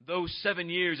those 7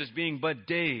 years as being but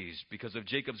days because of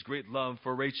Jacob's great love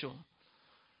for Rachel.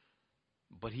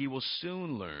 But he will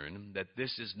soon learn that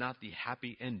this is not the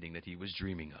happy ending that he was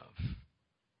dreaming of.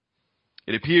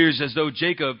 It appears as though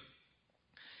Jacob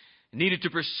needed to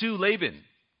pursue Laban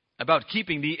about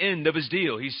keeping the end of his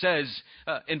deal. He says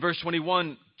in verse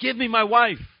 21, "Give me my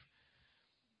wife,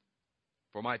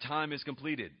 for my time is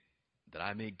completed, that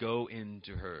I may go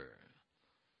into her."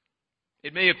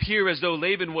 It may appear as though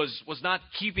Laban was not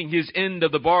keeping his end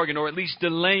of the bargain, or at least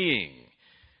delaying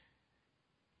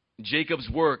Jacob's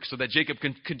work so that Jacob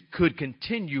could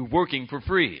continue working for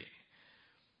free.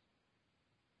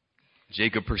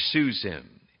 Jacob pursues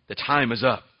him. The time is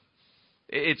up.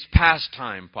 It's past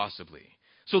time, possibly.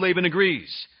 So Laban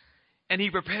agrees, and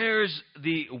he prepares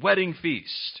the wedding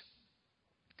feast.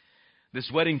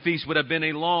 This wedding feast would have been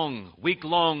a long,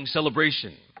 week-long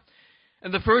celebration.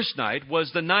 And the first night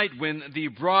was the night when the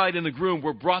bride and the groom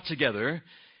were brought together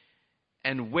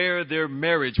and where their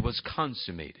marriage was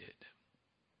consummated.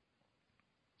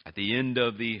 At the end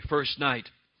of the first night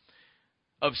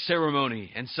of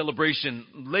ceremony and celebration,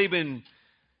 Laban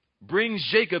brings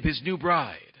Jacob his new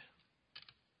bride.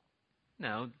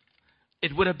 Now,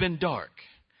 it would have been dark.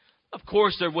 Of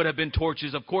course there would have been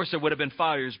torches. Of course there would have been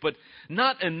fires, but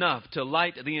not enough to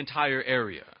light the entire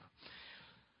area.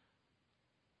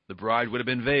 The bride would have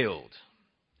been veiled,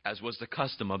 as was the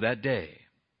custom of that day.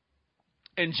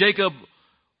 And Jacob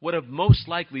would have most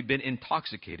likely been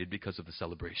intoxicated because of the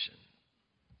celebration.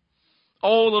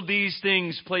 All of these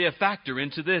things play a factor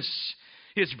into this.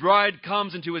 His bride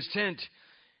comes into his tent,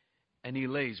 and he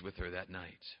lays with her that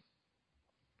night.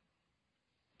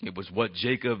 It was what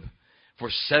Jacob for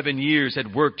 7 years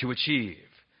had worked to achieve.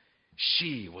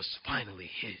 She was finally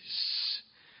his.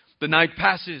 The night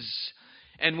passes,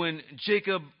 and when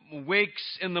Jacob wakes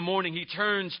in the morning, he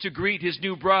turns to greet his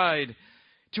new bride,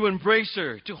 to embrace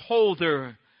her, to hold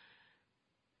her.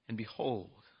 And behold,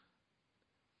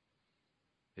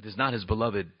 it is not his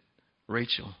beloved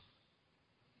Rachel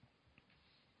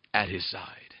at his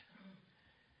side.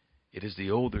 It is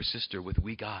the older sister with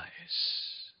weak eyes,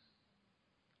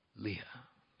 Leah.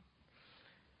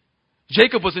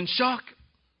 Jacob was in shock,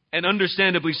 and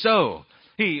understandably so.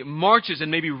 He marches and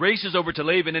maybe races over to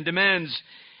Laban and demands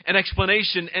an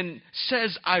explanation and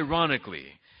says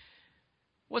ironically,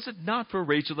 "Was it not for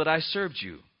Rachel that I served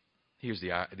you?" Here's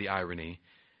the irony.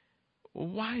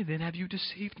 "Why then have you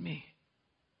deceived me?"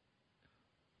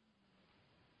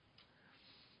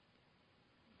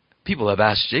 People have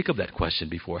asked Jacob that question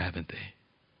before, haven't they?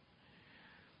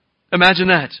 Imagine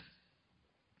that.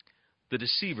 The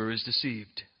deceiver is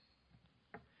deceived.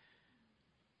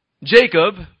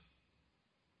 Jacob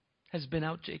has been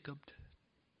out-Jacobed.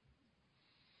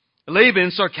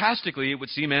 Laban, sarcastically, it would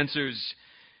seem, answers,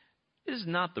 "It is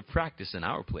not the practice in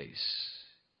our place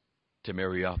to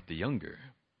marry off the younger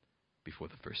before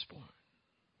the firstborn."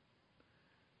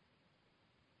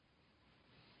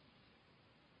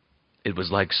 It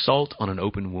was like salt on an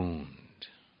open wound.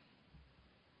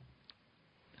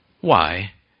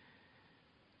 Why?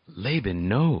 Laban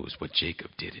knows what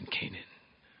Jacob did in Canaan.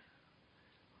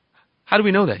 How do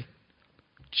we know that?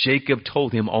 Jacob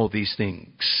told him all these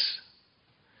things.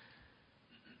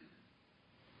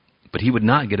 But he would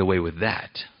not get away with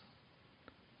that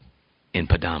in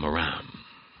Padam Aram.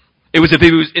 It was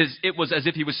as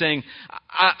if he was saying,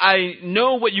 I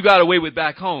know what you got away with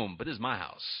back home, but this is my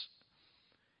house.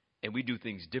 And we do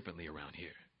things differently around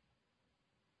here.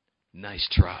 Nice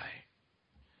try.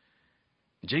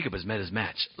 Jacob has met his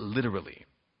match, literally.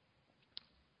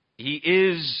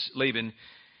 Laban,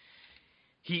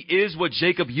 he is what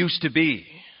Jacob used to be.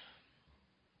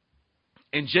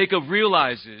 And Jacob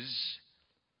realizes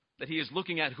that he is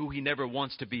looking at who he never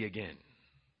wants to be again.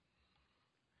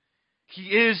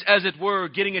 He is, as it were,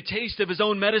 getting a taste of his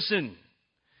own medicine.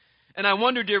 And I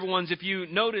wonder, dear ones, if you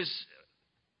notice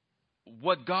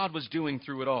what God was doing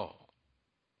through it all.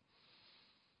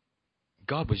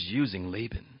 God was using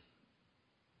Laban.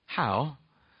 How?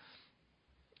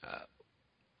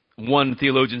 One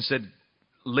theologian said,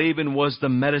 Laban was the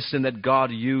medicine that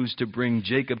God used to bring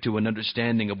Jacob to an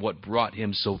understanding of what brought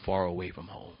him so far away from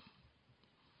home.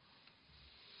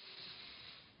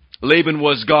 Laban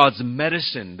was God's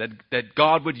medicine that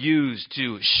God would use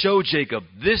to show Jacob,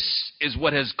 this is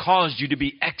what has caused you to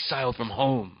be exiled from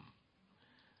home.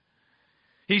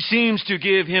 He seems to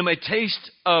give him a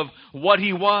taste of what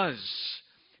he was,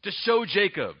 to show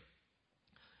Jacob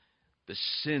the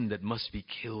sin that must be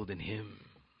killed in him.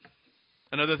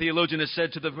 Another theologian has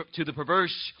said to the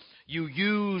perverse, he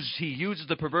uses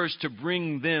the perverse to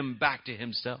bring them back to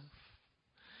himself.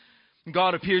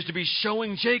 God appears to be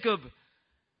showing Jacob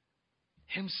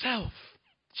himself.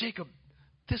 Jacob,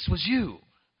 this was you.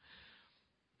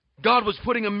 God was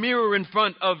putting a mirror in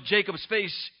front of Jacob's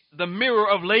face, the mirror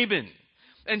of Laban,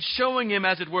 and showing him,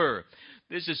 as it were,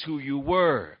 this is who you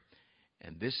were,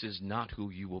 and this is not who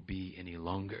you will be any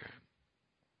longer.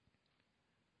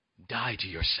 Die to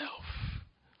yourself.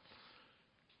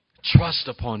 Trust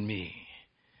upon me.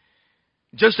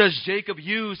 Just as Jacob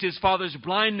used his father's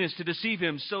blindness to deceive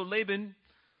him, so Laban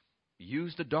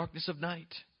used the darkness of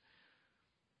night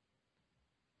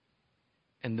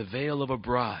and the veil of a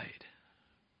bride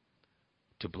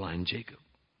to blind Jacob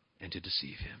and to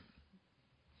deceive him.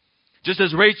 Just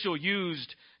as Rachel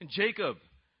used Jacob,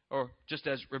 or just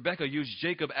as Rebekah used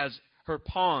Jacob as her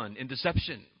pawn in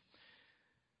deception,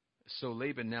 so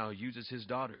Laban now uses his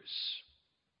daughters,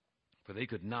 for they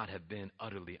could not have been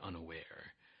utterly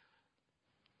unaware,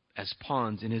 as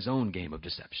pawns in his own game of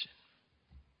deception.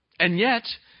 And yet,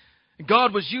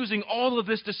 God was using all of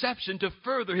this deception to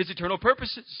further his eternal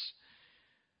purposes.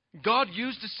 God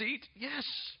used deceit? Yes.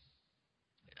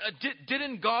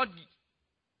 Didn't God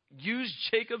use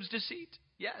Jacob's deceit?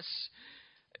 Yes.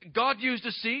 God used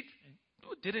deceit?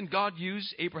 Didn't God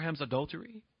use Abraham's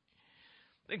adultery?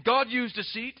 God used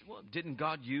deceit? Well, didn't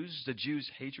God use the Jews'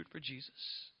 hatred for Jesus?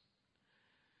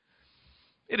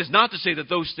 It is not to say that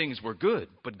those things were good,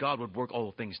 but God would work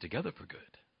all things together for good.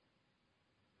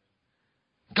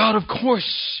 God, of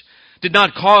course, did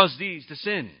not cause these to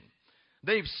sin.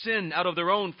 They've sinned out of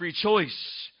their own free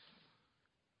choice.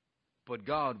 But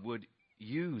God would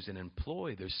use and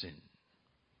employ their sin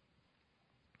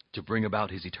to bring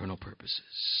about his eternal purposes.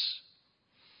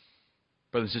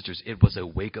 Brothers and sisters, it was a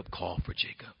wake-up call for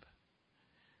Jacob.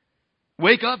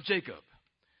 Wake up, Jacob.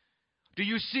 Do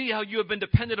you see how you have been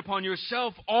dependent upon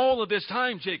yourself all of this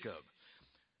time, Jacob?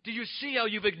 Do you see how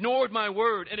you've ignored my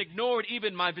word and ignored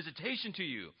even my visitation to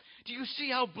you? Do you see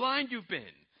how blind you've been?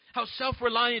 How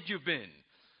self-reliant you've been?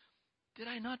 Did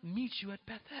I not meet you at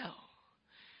Bethel?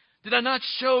 Did I not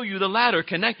show you the ladder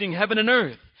connecting heaven and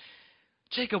earth?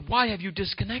 Jacob, why have you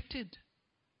disconnected?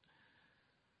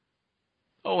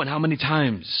 Oh, and how many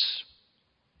times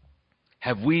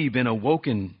have we been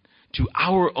awoken to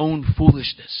our own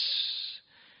foolishness?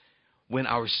 when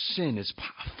our sin is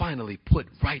finally put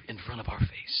right in front of our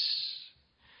face.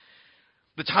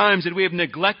 The times that we have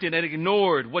neglected and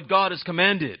ignored what God has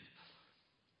commanded,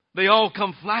 they all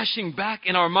come flashing back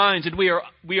in our minds, and we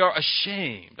are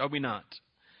ashamed, are we not?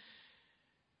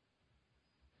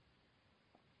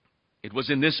 It was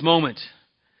in this moment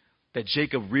that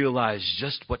Jacob realized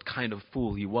just what kind of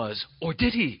fool he was. Or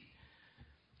did he?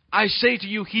 I say to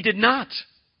you, he did not.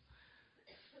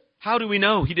 How do we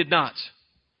know he did not?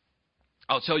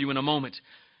 I'll tell you in a moment.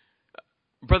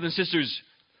 Brothers and sisters,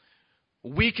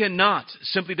 we cannot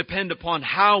simply depend upon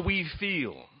how we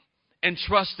feel and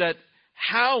trust that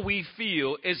how we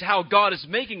feel is how God is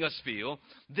making us feel.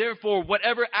 Therefore,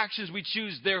 whatever actions we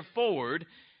choose thereforward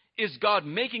is God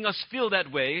making us feel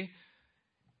that way.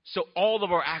 So all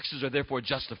of our actions are therefore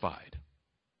justified.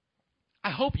 I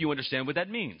hope you understand what that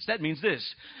means. That means this.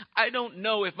 I don't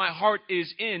know if my heart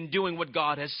is in doing what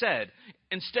God has said.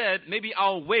 Instead, maybe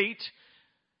I'll wait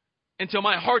until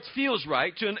my heart feels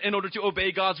right in order to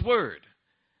obey God's word.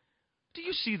 Do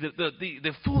you see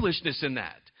the foolishness in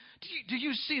that? Do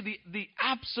you see the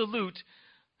absolute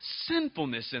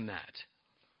sinfulness in that?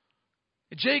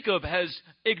 Jacob has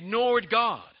ignored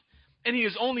God, and he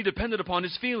is only dependent upon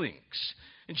his feelings.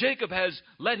 And Jacob has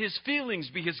let his feelings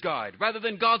be his guide rather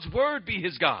than God's word be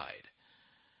his guide.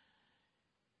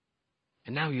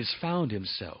 And now he has found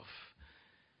himself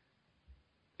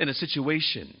in a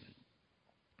situation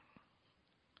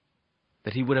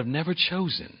that he would have never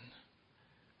chosen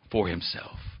for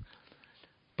himself,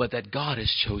 but that God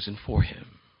has chosen for him.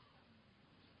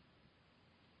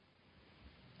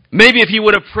 Maybe if he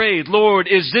would have prayed, Lord,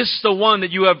 is this the one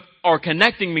that you are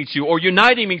connecting me to or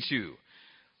uniting me to?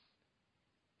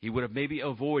 He would have maybe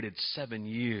avoided 7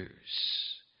 years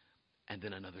and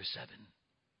then another 7.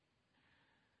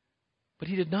 But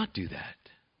he did not do that.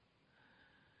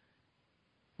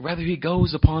 Rather, he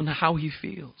goes upon how he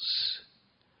feels.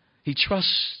 He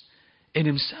trusts in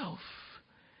himself.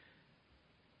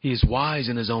 He is wise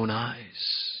in his own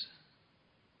eyes.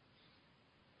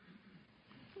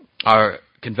 Our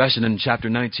confession in chapter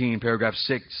 19, paragraph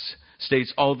 6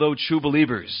 states, although true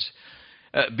believers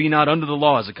be not under the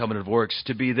law as a covenant of works,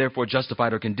 to be therefore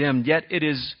justified or condemned, yet it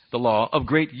is the law of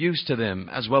great use to them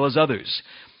as well as others,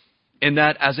 in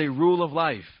that as a rule of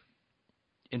life,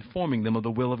 informing them of the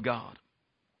will of God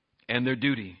and their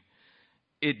duty,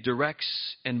 it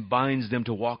directs and binds them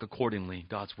to walk accordingly,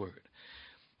 God's word,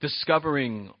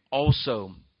 discovering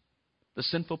also the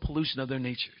sinful pollution of their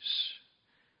natures,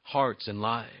 hearts, and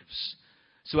lives,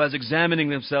 so as examining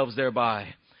themselves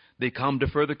thereby, they come to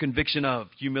further conviction of,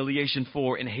 humiliation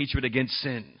for, and hatred against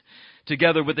sin,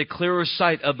 together with a clearer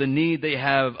sight of the need they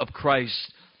have of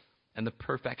Christ and the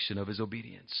perfection of his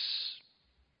obedience.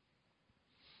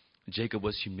 Jacob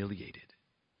was humiliated.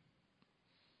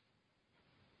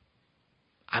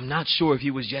 I'm not sure if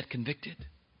he was yet convicted.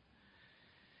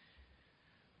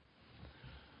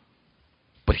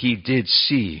 But he did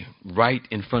see right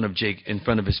in front of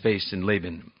his face in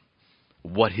Laban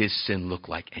what his sin looked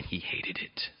like, and he hated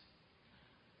it.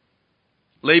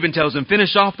 Laban tells him,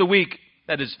 finish off the week.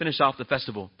 That is, finish off the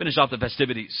festival. Finish off the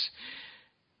festivities.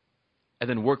 And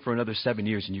then work for another 7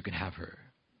 years and you can have her.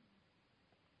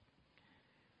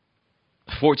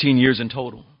 14 years in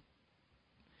total.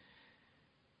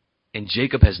 And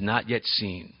Jacob has not yet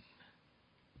seen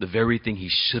the very thing he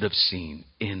should have seen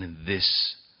in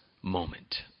this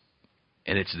moment.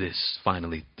 And it's this,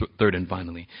 finally, third and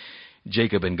finally,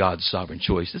 Jacob and God's sovereign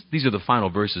choice. These are the final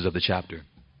verses of the chapter.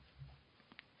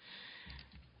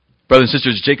 Brothers and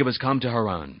sisters, Jacob has come to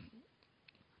Haran.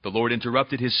 The Lord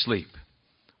interrupted his sleep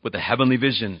with a heavenly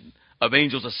vision of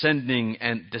angels ascending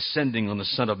and descending on the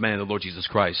Son of Man, the Lord Jesus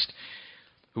Christ,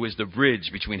 who is the bridge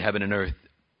between heaven and earth.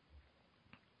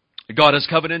 God has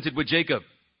covenanted with Jacob.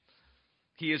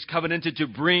 He has covenanted to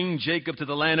bring Jacob to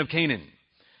the land of Canaan,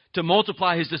 to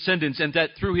multiply his descendants, and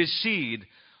that through his seed,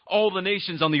 all the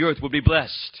nations on the earth would be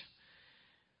blessed.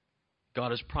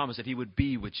 God has promised that he would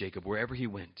be with Jacob wherever he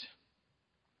went,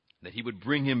 that he would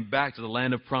bring him back to the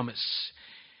land of promise,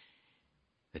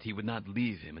 that he would not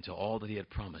leave him until all that he had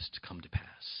promised come to pass.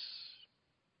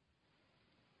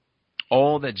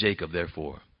 All that Jacob,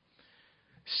 therefore,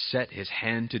 set his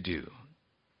hand to do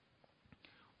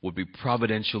would be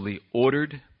providentially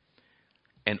ordered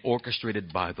and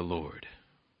orchestrated by the Lord.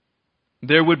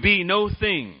 There would be no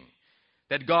thing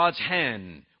that God's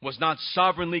hand was not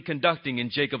sovereignly conducting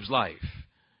in Jacob's life.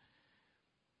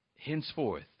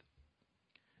 Henceforth,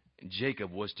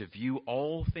 Jacob was to view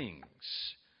all things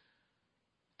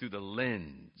through the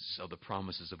lens of the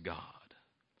promises of God.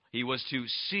 He was to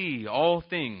see all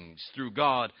things through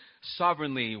God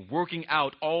sovereignly working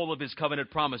out all of his covenant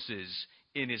promises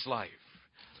in his life.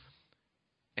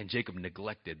 And Jacob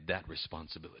neglected that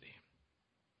responsibility.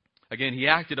 Again, he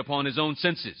acted upon his own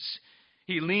senses.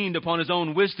 He leaned upon his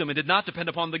own wisdom and did not depend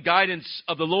upon the guidance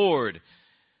of the Lord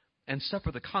and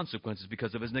suffer the consequences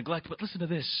because of his neglect. But listen to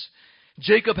this.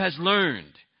 Jacob has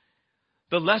learned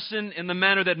the lesson in the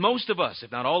manner that most of us,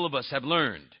 if not all of us, have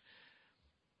learned.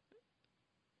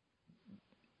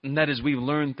 And that is, we've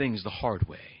learned things the hard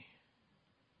way.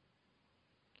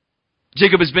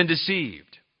 Jacob has been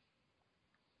deceived.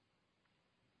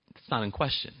 It's not in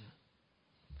question.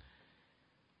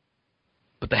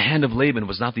 But the hand of Laban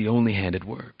was not the only hand at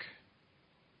work.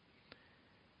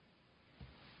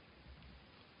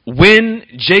 When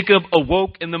Jacob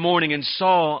awoke in the morning and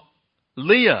saw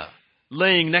Leah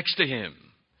laying next to him,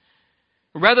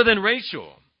 rather than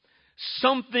Rachel,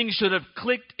 something should have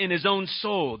clicked in his own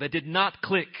soul that did not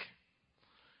click.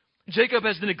 Jacob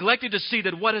has neglected to see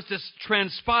that what has just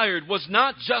transpired was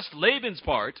not just Laban's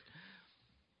part,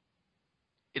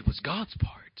 it was God's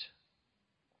part.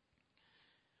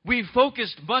 We've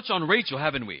focused much on Rachel,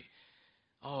 haven't we?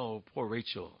 Oh, poor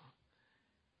Rachel.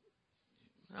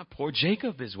 Poor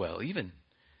Jacob as well, even.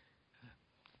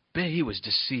 But he was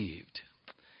deceived.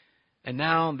 And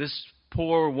now this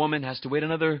poor woman has to wait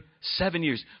another 7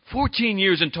 years, 14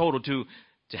 years in total to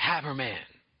have her man.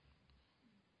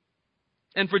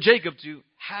 And for Jacob to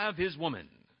have his woman.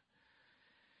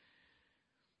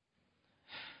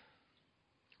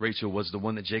 Rachel was the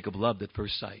one that Jacob loved at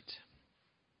first sight.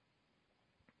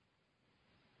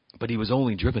 But he was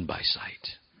only driven by sight.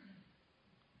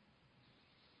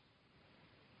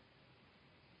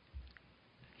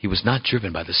 He was not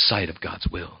driven by the sight of God's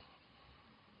will.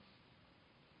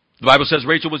 The Bible says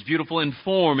Rachel was beautiful in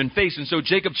form and face, and so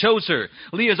Jacob chose her.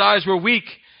 Leah's eyes were weak.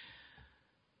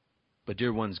 But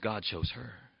dear ones, God chose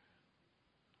her.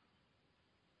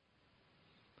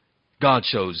 God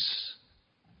chose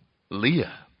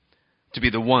Leah to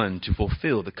be the one to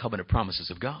fulfill the covenant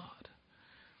promises of God.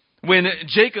 When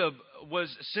Jacob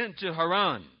was sent to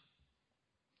Haran,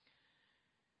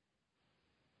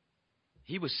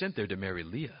 he was sent there to marry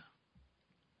Leah,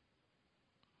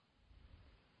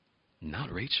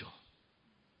 not Rachel.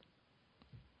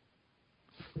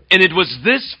 And it was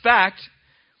this fact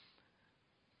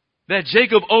that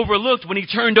Jacob overlooked when he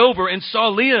turned over and saw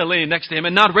Leah laying next to him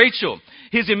and not Rachel.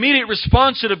 His immediate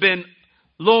response should have been,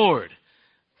 Lord,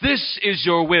 this is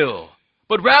your will.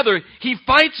 But rather, he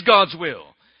fights God's will.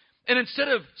 And instead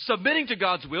of submitting to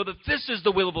God's will, that this is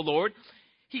the will of the Lord,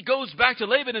 he goes back to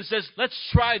Laban and says, let's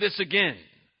try this again.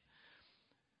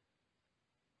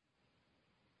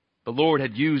 The Lord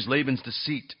had used Laban's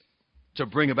deceit to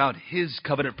bring about his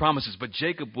covenant promises, but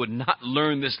Jacob would not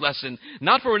learn this lesson,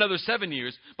 not for another 7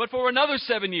 years, but for another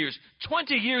 7 years,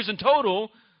 20 years in total.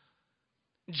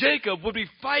 Jacob would be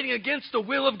fighting against the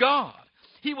will of God.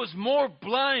 He was more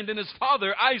blind than his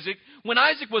father Isaac when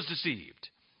Isaac was deceived.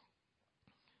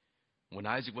 When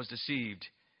Isaac was deceived,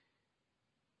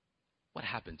 what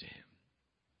happened to him?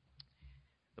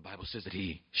 The Bible says that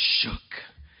he shook.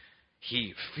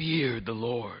 He feared the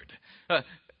Lord.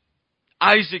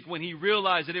 Isaac, when he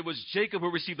realized that it was Jacob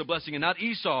who received the blessing and not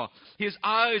Esau, his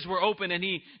eyes were open and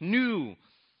he knew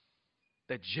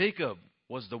that Jacob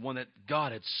was the one that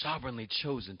God had sovereignly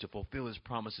chosen to fulfill his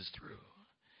promises through.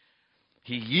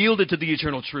 He yielded to the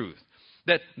eternal truth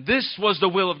that this was the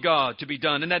will of God to be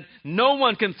done and that no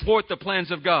one can thwart the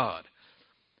plans of God.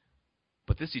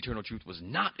 But this eternal truth was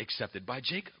not accepted by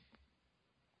Jacob.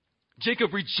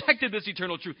 Jacob rejected this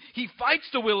eternal truth. He fights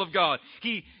the will of God.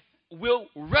 He will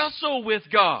wrestle with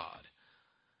God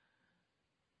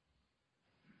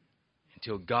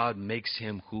until God makes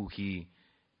him who he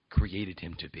created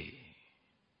him to be.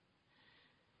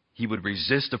 He would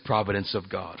resist the providence of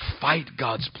God, fight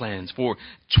God's plans for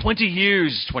 20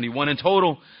 years, 21 in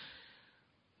total.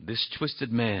 This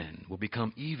twisted man will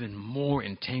become even more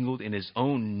entangled in his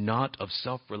own knot of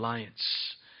self-reliance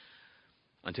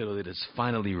until it is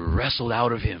finally wrestled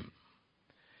out of him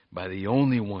by the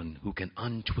only one who can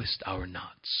untwist our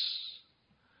knots,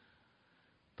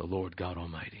 the Lord God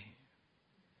Almighty.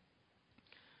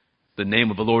 The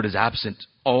name of the Lord is absent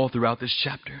all throughout this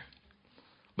chapter.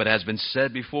 But as has been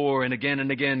said before and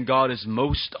again, God is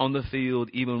most on the field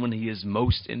even when he is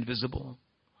most invisible.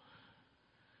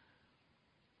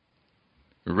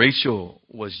 Rachel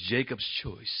was Jacob's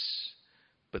choice,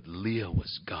 but Leah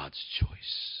was God's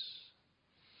choice.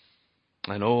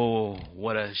 And oh,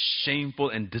 what a shameful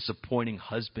and disappointing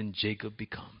husband Jacob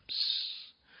becomes.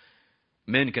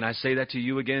 Men, can I say that to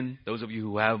you again? Those of you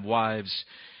who have wives,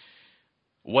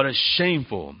 what a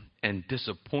shameful and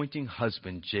disappointing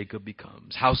husband Jacob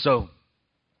becomes. How so?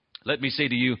 Let me say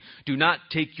to you, do not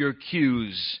take your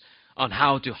cues on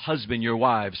how to husband your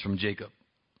wives from Jacob.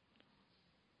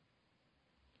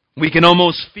 We can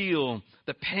almost feel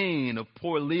the pain of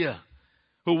poor Leah,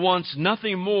 who wants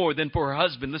nothing more than for her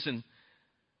husband, listen,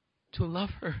 to love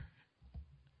her.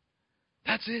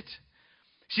 That's it.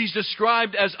 She's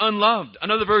described as unloved.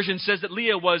 Another version says that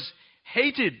Leah was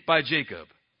hated by Jacob.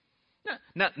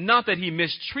 Not that he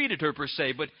mistreated her per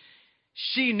se, but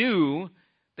she knew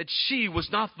that she was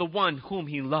not the one whom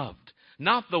he loved,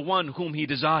 not the one whom he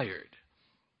desired.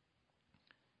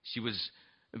 She was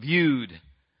viewed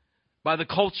by the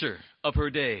culture of her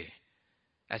day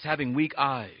as having weak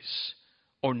eyes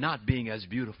or not being as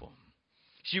beautiful.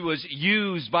 She was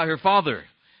used by her father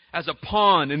as a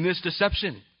pawn in this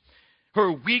deception.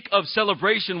 Her week of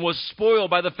celebration was spoiled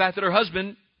by the fact that her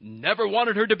husband never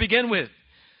wanted her to begin with.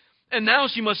 And now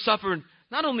she must suffer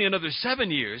not only another 7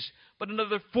 years, but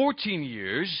another 14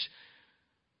 years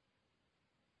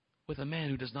with a man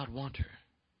who does not want her.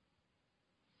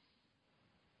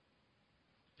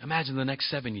 Imagine the next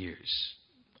 7 years.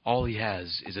 All he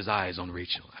has is his eyes on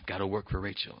Rachel. I've got to work for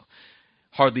Rachel.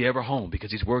 Hardly ever home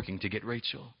because he's working to get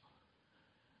Rachel.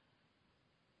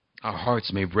 Our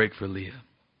hearts may break for Leah.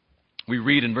 We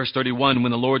read in verse 31,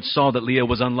 when the Lord saw that Leah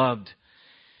was unloved,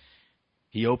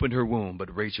 he opened her womb,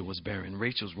 but Rachel was barren.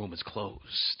 Rachel's womb is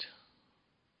closed.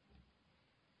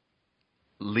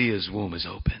 Leah's womb is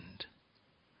opened.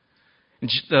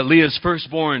 Leah's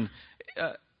firstborn,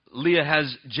 Leah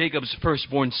has Jacob's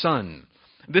firstborn son.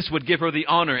 This would give her the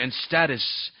honor and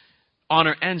status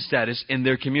in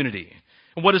their community.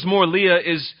 And what is more, Leah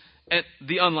is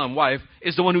the unloved wife,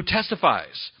 is the one who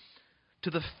testifies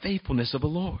to the faithfulness of the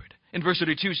Lord. In verse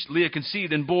 32, Leah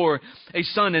conceived and bore a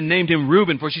son and named him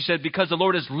Reuben, for she said, because the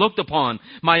Lord has looked upon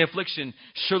my affliction,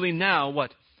 surely now,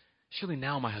 what? Surely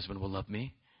now my husband will love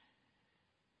me.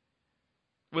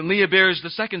 When Leah bears the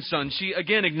second son, she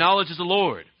again acknowledges the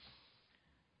Lord.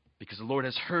 Because the Lord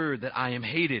has heard that I am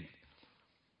hated.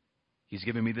 He's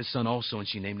given me this son also, and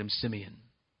she named him Simeon.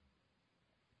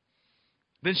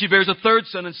 Then she bears a third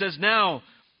son and says, now,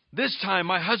 this time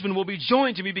my husband will be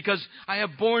joined to me because I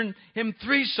have borne him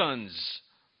 3 sons.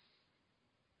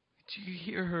 Do you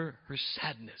hear her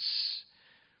sadness?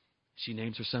 She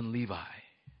names her son Levi.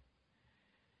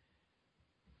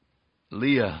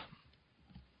 Leah,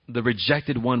 the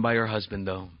rejected one by her husband,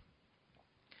 though,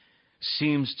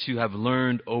 seems to have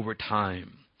learned over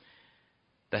time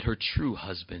that her true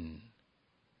husband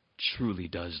truly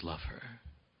does love her.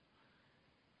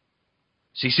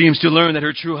 She seems to learn that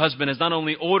her true husband has not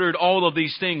only ordered all of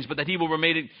these things, but that he will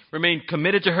remain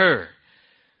committed to her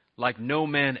like no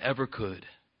man ever could.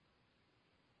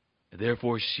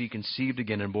 Therefore, she conceived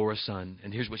again and bore a son.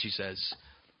 And here's what she says.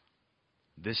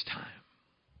 This time,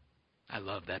 I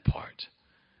love that part.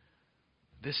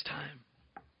 This time,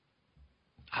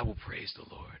 I will praise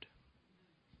the Lord.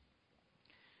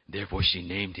 Therefore, she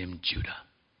named him Judah.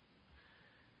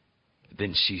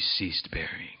 Then she ceased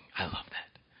bearing. I love that.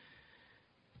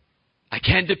 I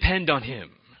can't depend on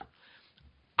him.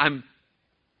 I'm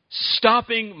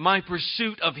stopping my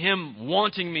pursuit of him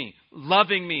wanting me,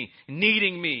 loving me,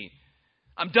 needing me.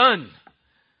 I'm done.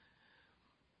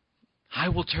 I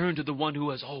will turn to the one who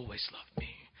has always loved me.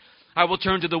 I will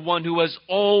turn to the one who has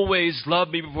always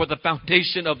loved me before the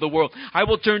foundation of the world. I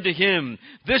will turn to him.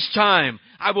 This time,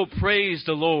 I will praise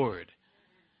the Lord.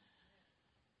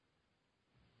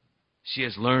 She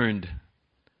has learned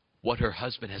what her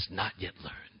husband has not yet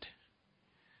learned.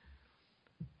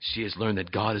 She has learned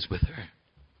that God is with her,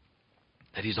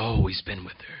 that he's always been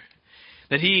with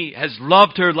her, that he has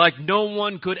loved her like no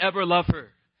one could ever love her,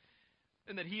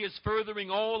 and that he is furthering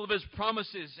all of his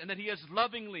promises, and that he has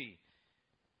lovingly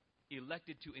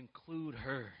elected to include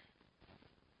her,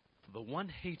 the one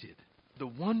hated, the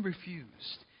one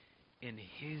refused, in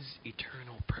his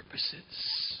eternal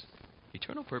purposes.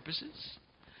 Eternal purposes?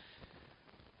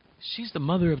 She's the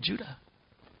mother of Judah.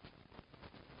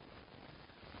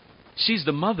 She's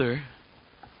the mother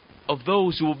of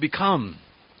those who will become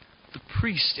the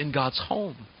priests in God's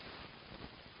home,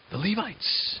 the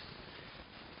Levites.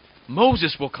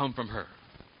 Moses will come from her.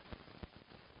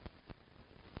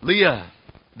 Leah,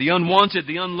 the unwanted,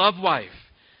 the unloved wife,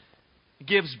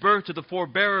 gives birth to the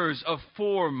forebearers of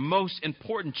 4 most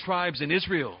important tribes in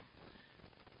Israel.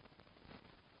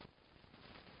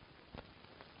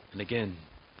 And again,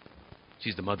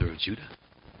 she's the mother of Judah.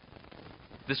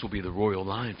 This will be the royal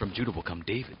line. From Judah will come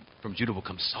David. From Judah will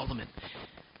come Solomon.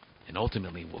 And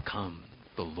ultimately will come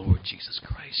the Lord Jesus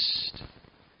Christ.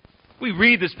 We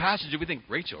read this passage and we think,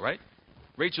 Rachel, right?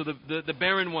 Rachel, the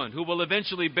barren one, who will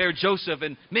eventually bear Joseph.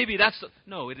 And maybe that's...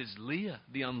 No, it is Leah,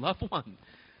 the unloved one,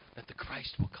 that the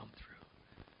Christ will come through.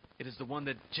 It is the one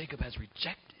that Jacob has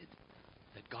rejected.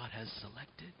 that God has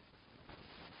selected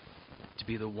to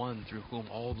be the one through whom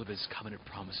all of his covenant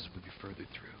promises will be furthered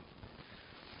through.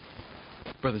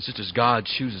 Brothers and sisters, God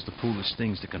chooses the foolish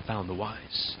things to confound the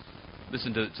wise.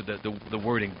 Listen to the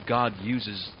wording. God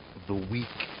uses the weak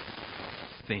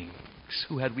things.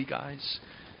 Who had weak eyes?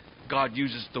 God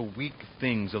uses the weak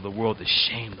things of the world to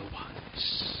shame the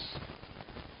wise.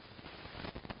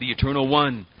 The Eternal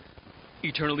One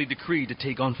eternally decreed to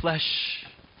take on flesh,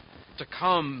 to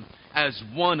come as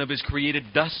one of his created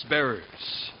dust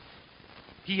bearers.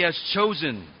 He has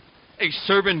chosen a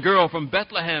servant girl from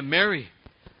Bethlehem, Mary.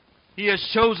 He has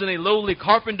chosen a lowly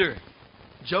carpenter,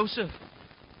 Joseph.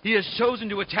 He has chosen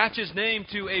to attach his name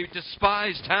to a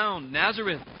despised town,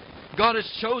 Nazareth. God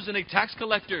has chosen a tax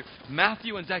collector,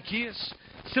 Matthew and Zacchaeus,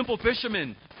 simple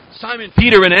fishermen, Simon,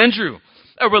 Peter, and Andrew,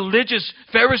 a religious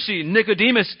Pharisee,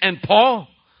 Nicodemus, and Paul.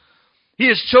 He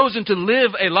has chosen to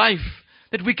live a life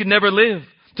that we could never live,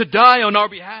 to die on our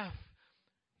behalf.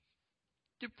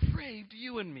 Depraved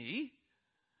you and me.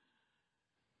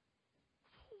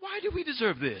 Why do we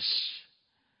deserve this?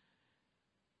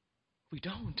 We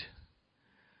don't.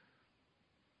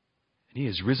 And he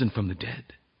has risen from the dead.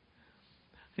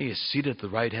 And he is seated at the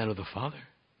right hand of the Father.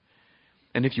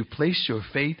 And if you place your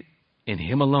faith in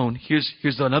him alone,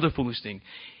 here's another foolish thing.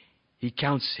 He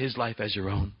counts his life as your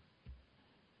own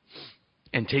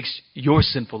and takes your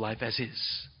sinful life as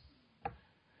his.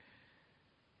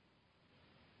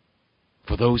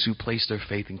 For those who place their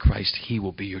faith in Christ, he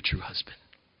will be your true husband.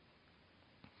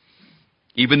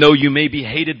 Even though you may be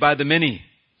hated by the many,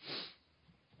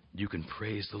 you can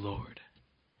praise the Lord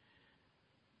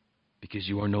because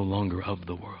you are no longer of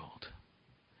the world.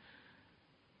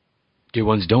 Dear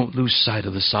ones, don't lose sight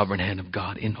of the sovereign hand of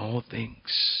God in all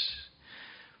things.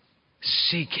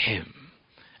 Seek him.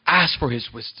 Ask for his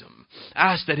wisdom.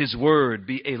 Ask that his word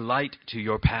be a light to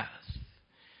your path.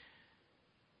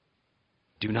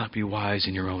 Do not be wise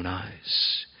in your own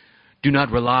eyes. Do not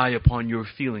rely upon your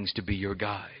feelings to be your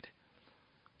guide.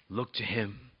 Look to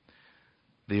him,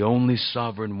 the only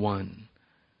sovereign one,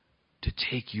 to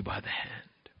take you by the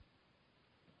hand,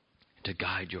 to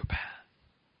guide your path.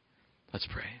 Let's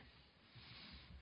pray.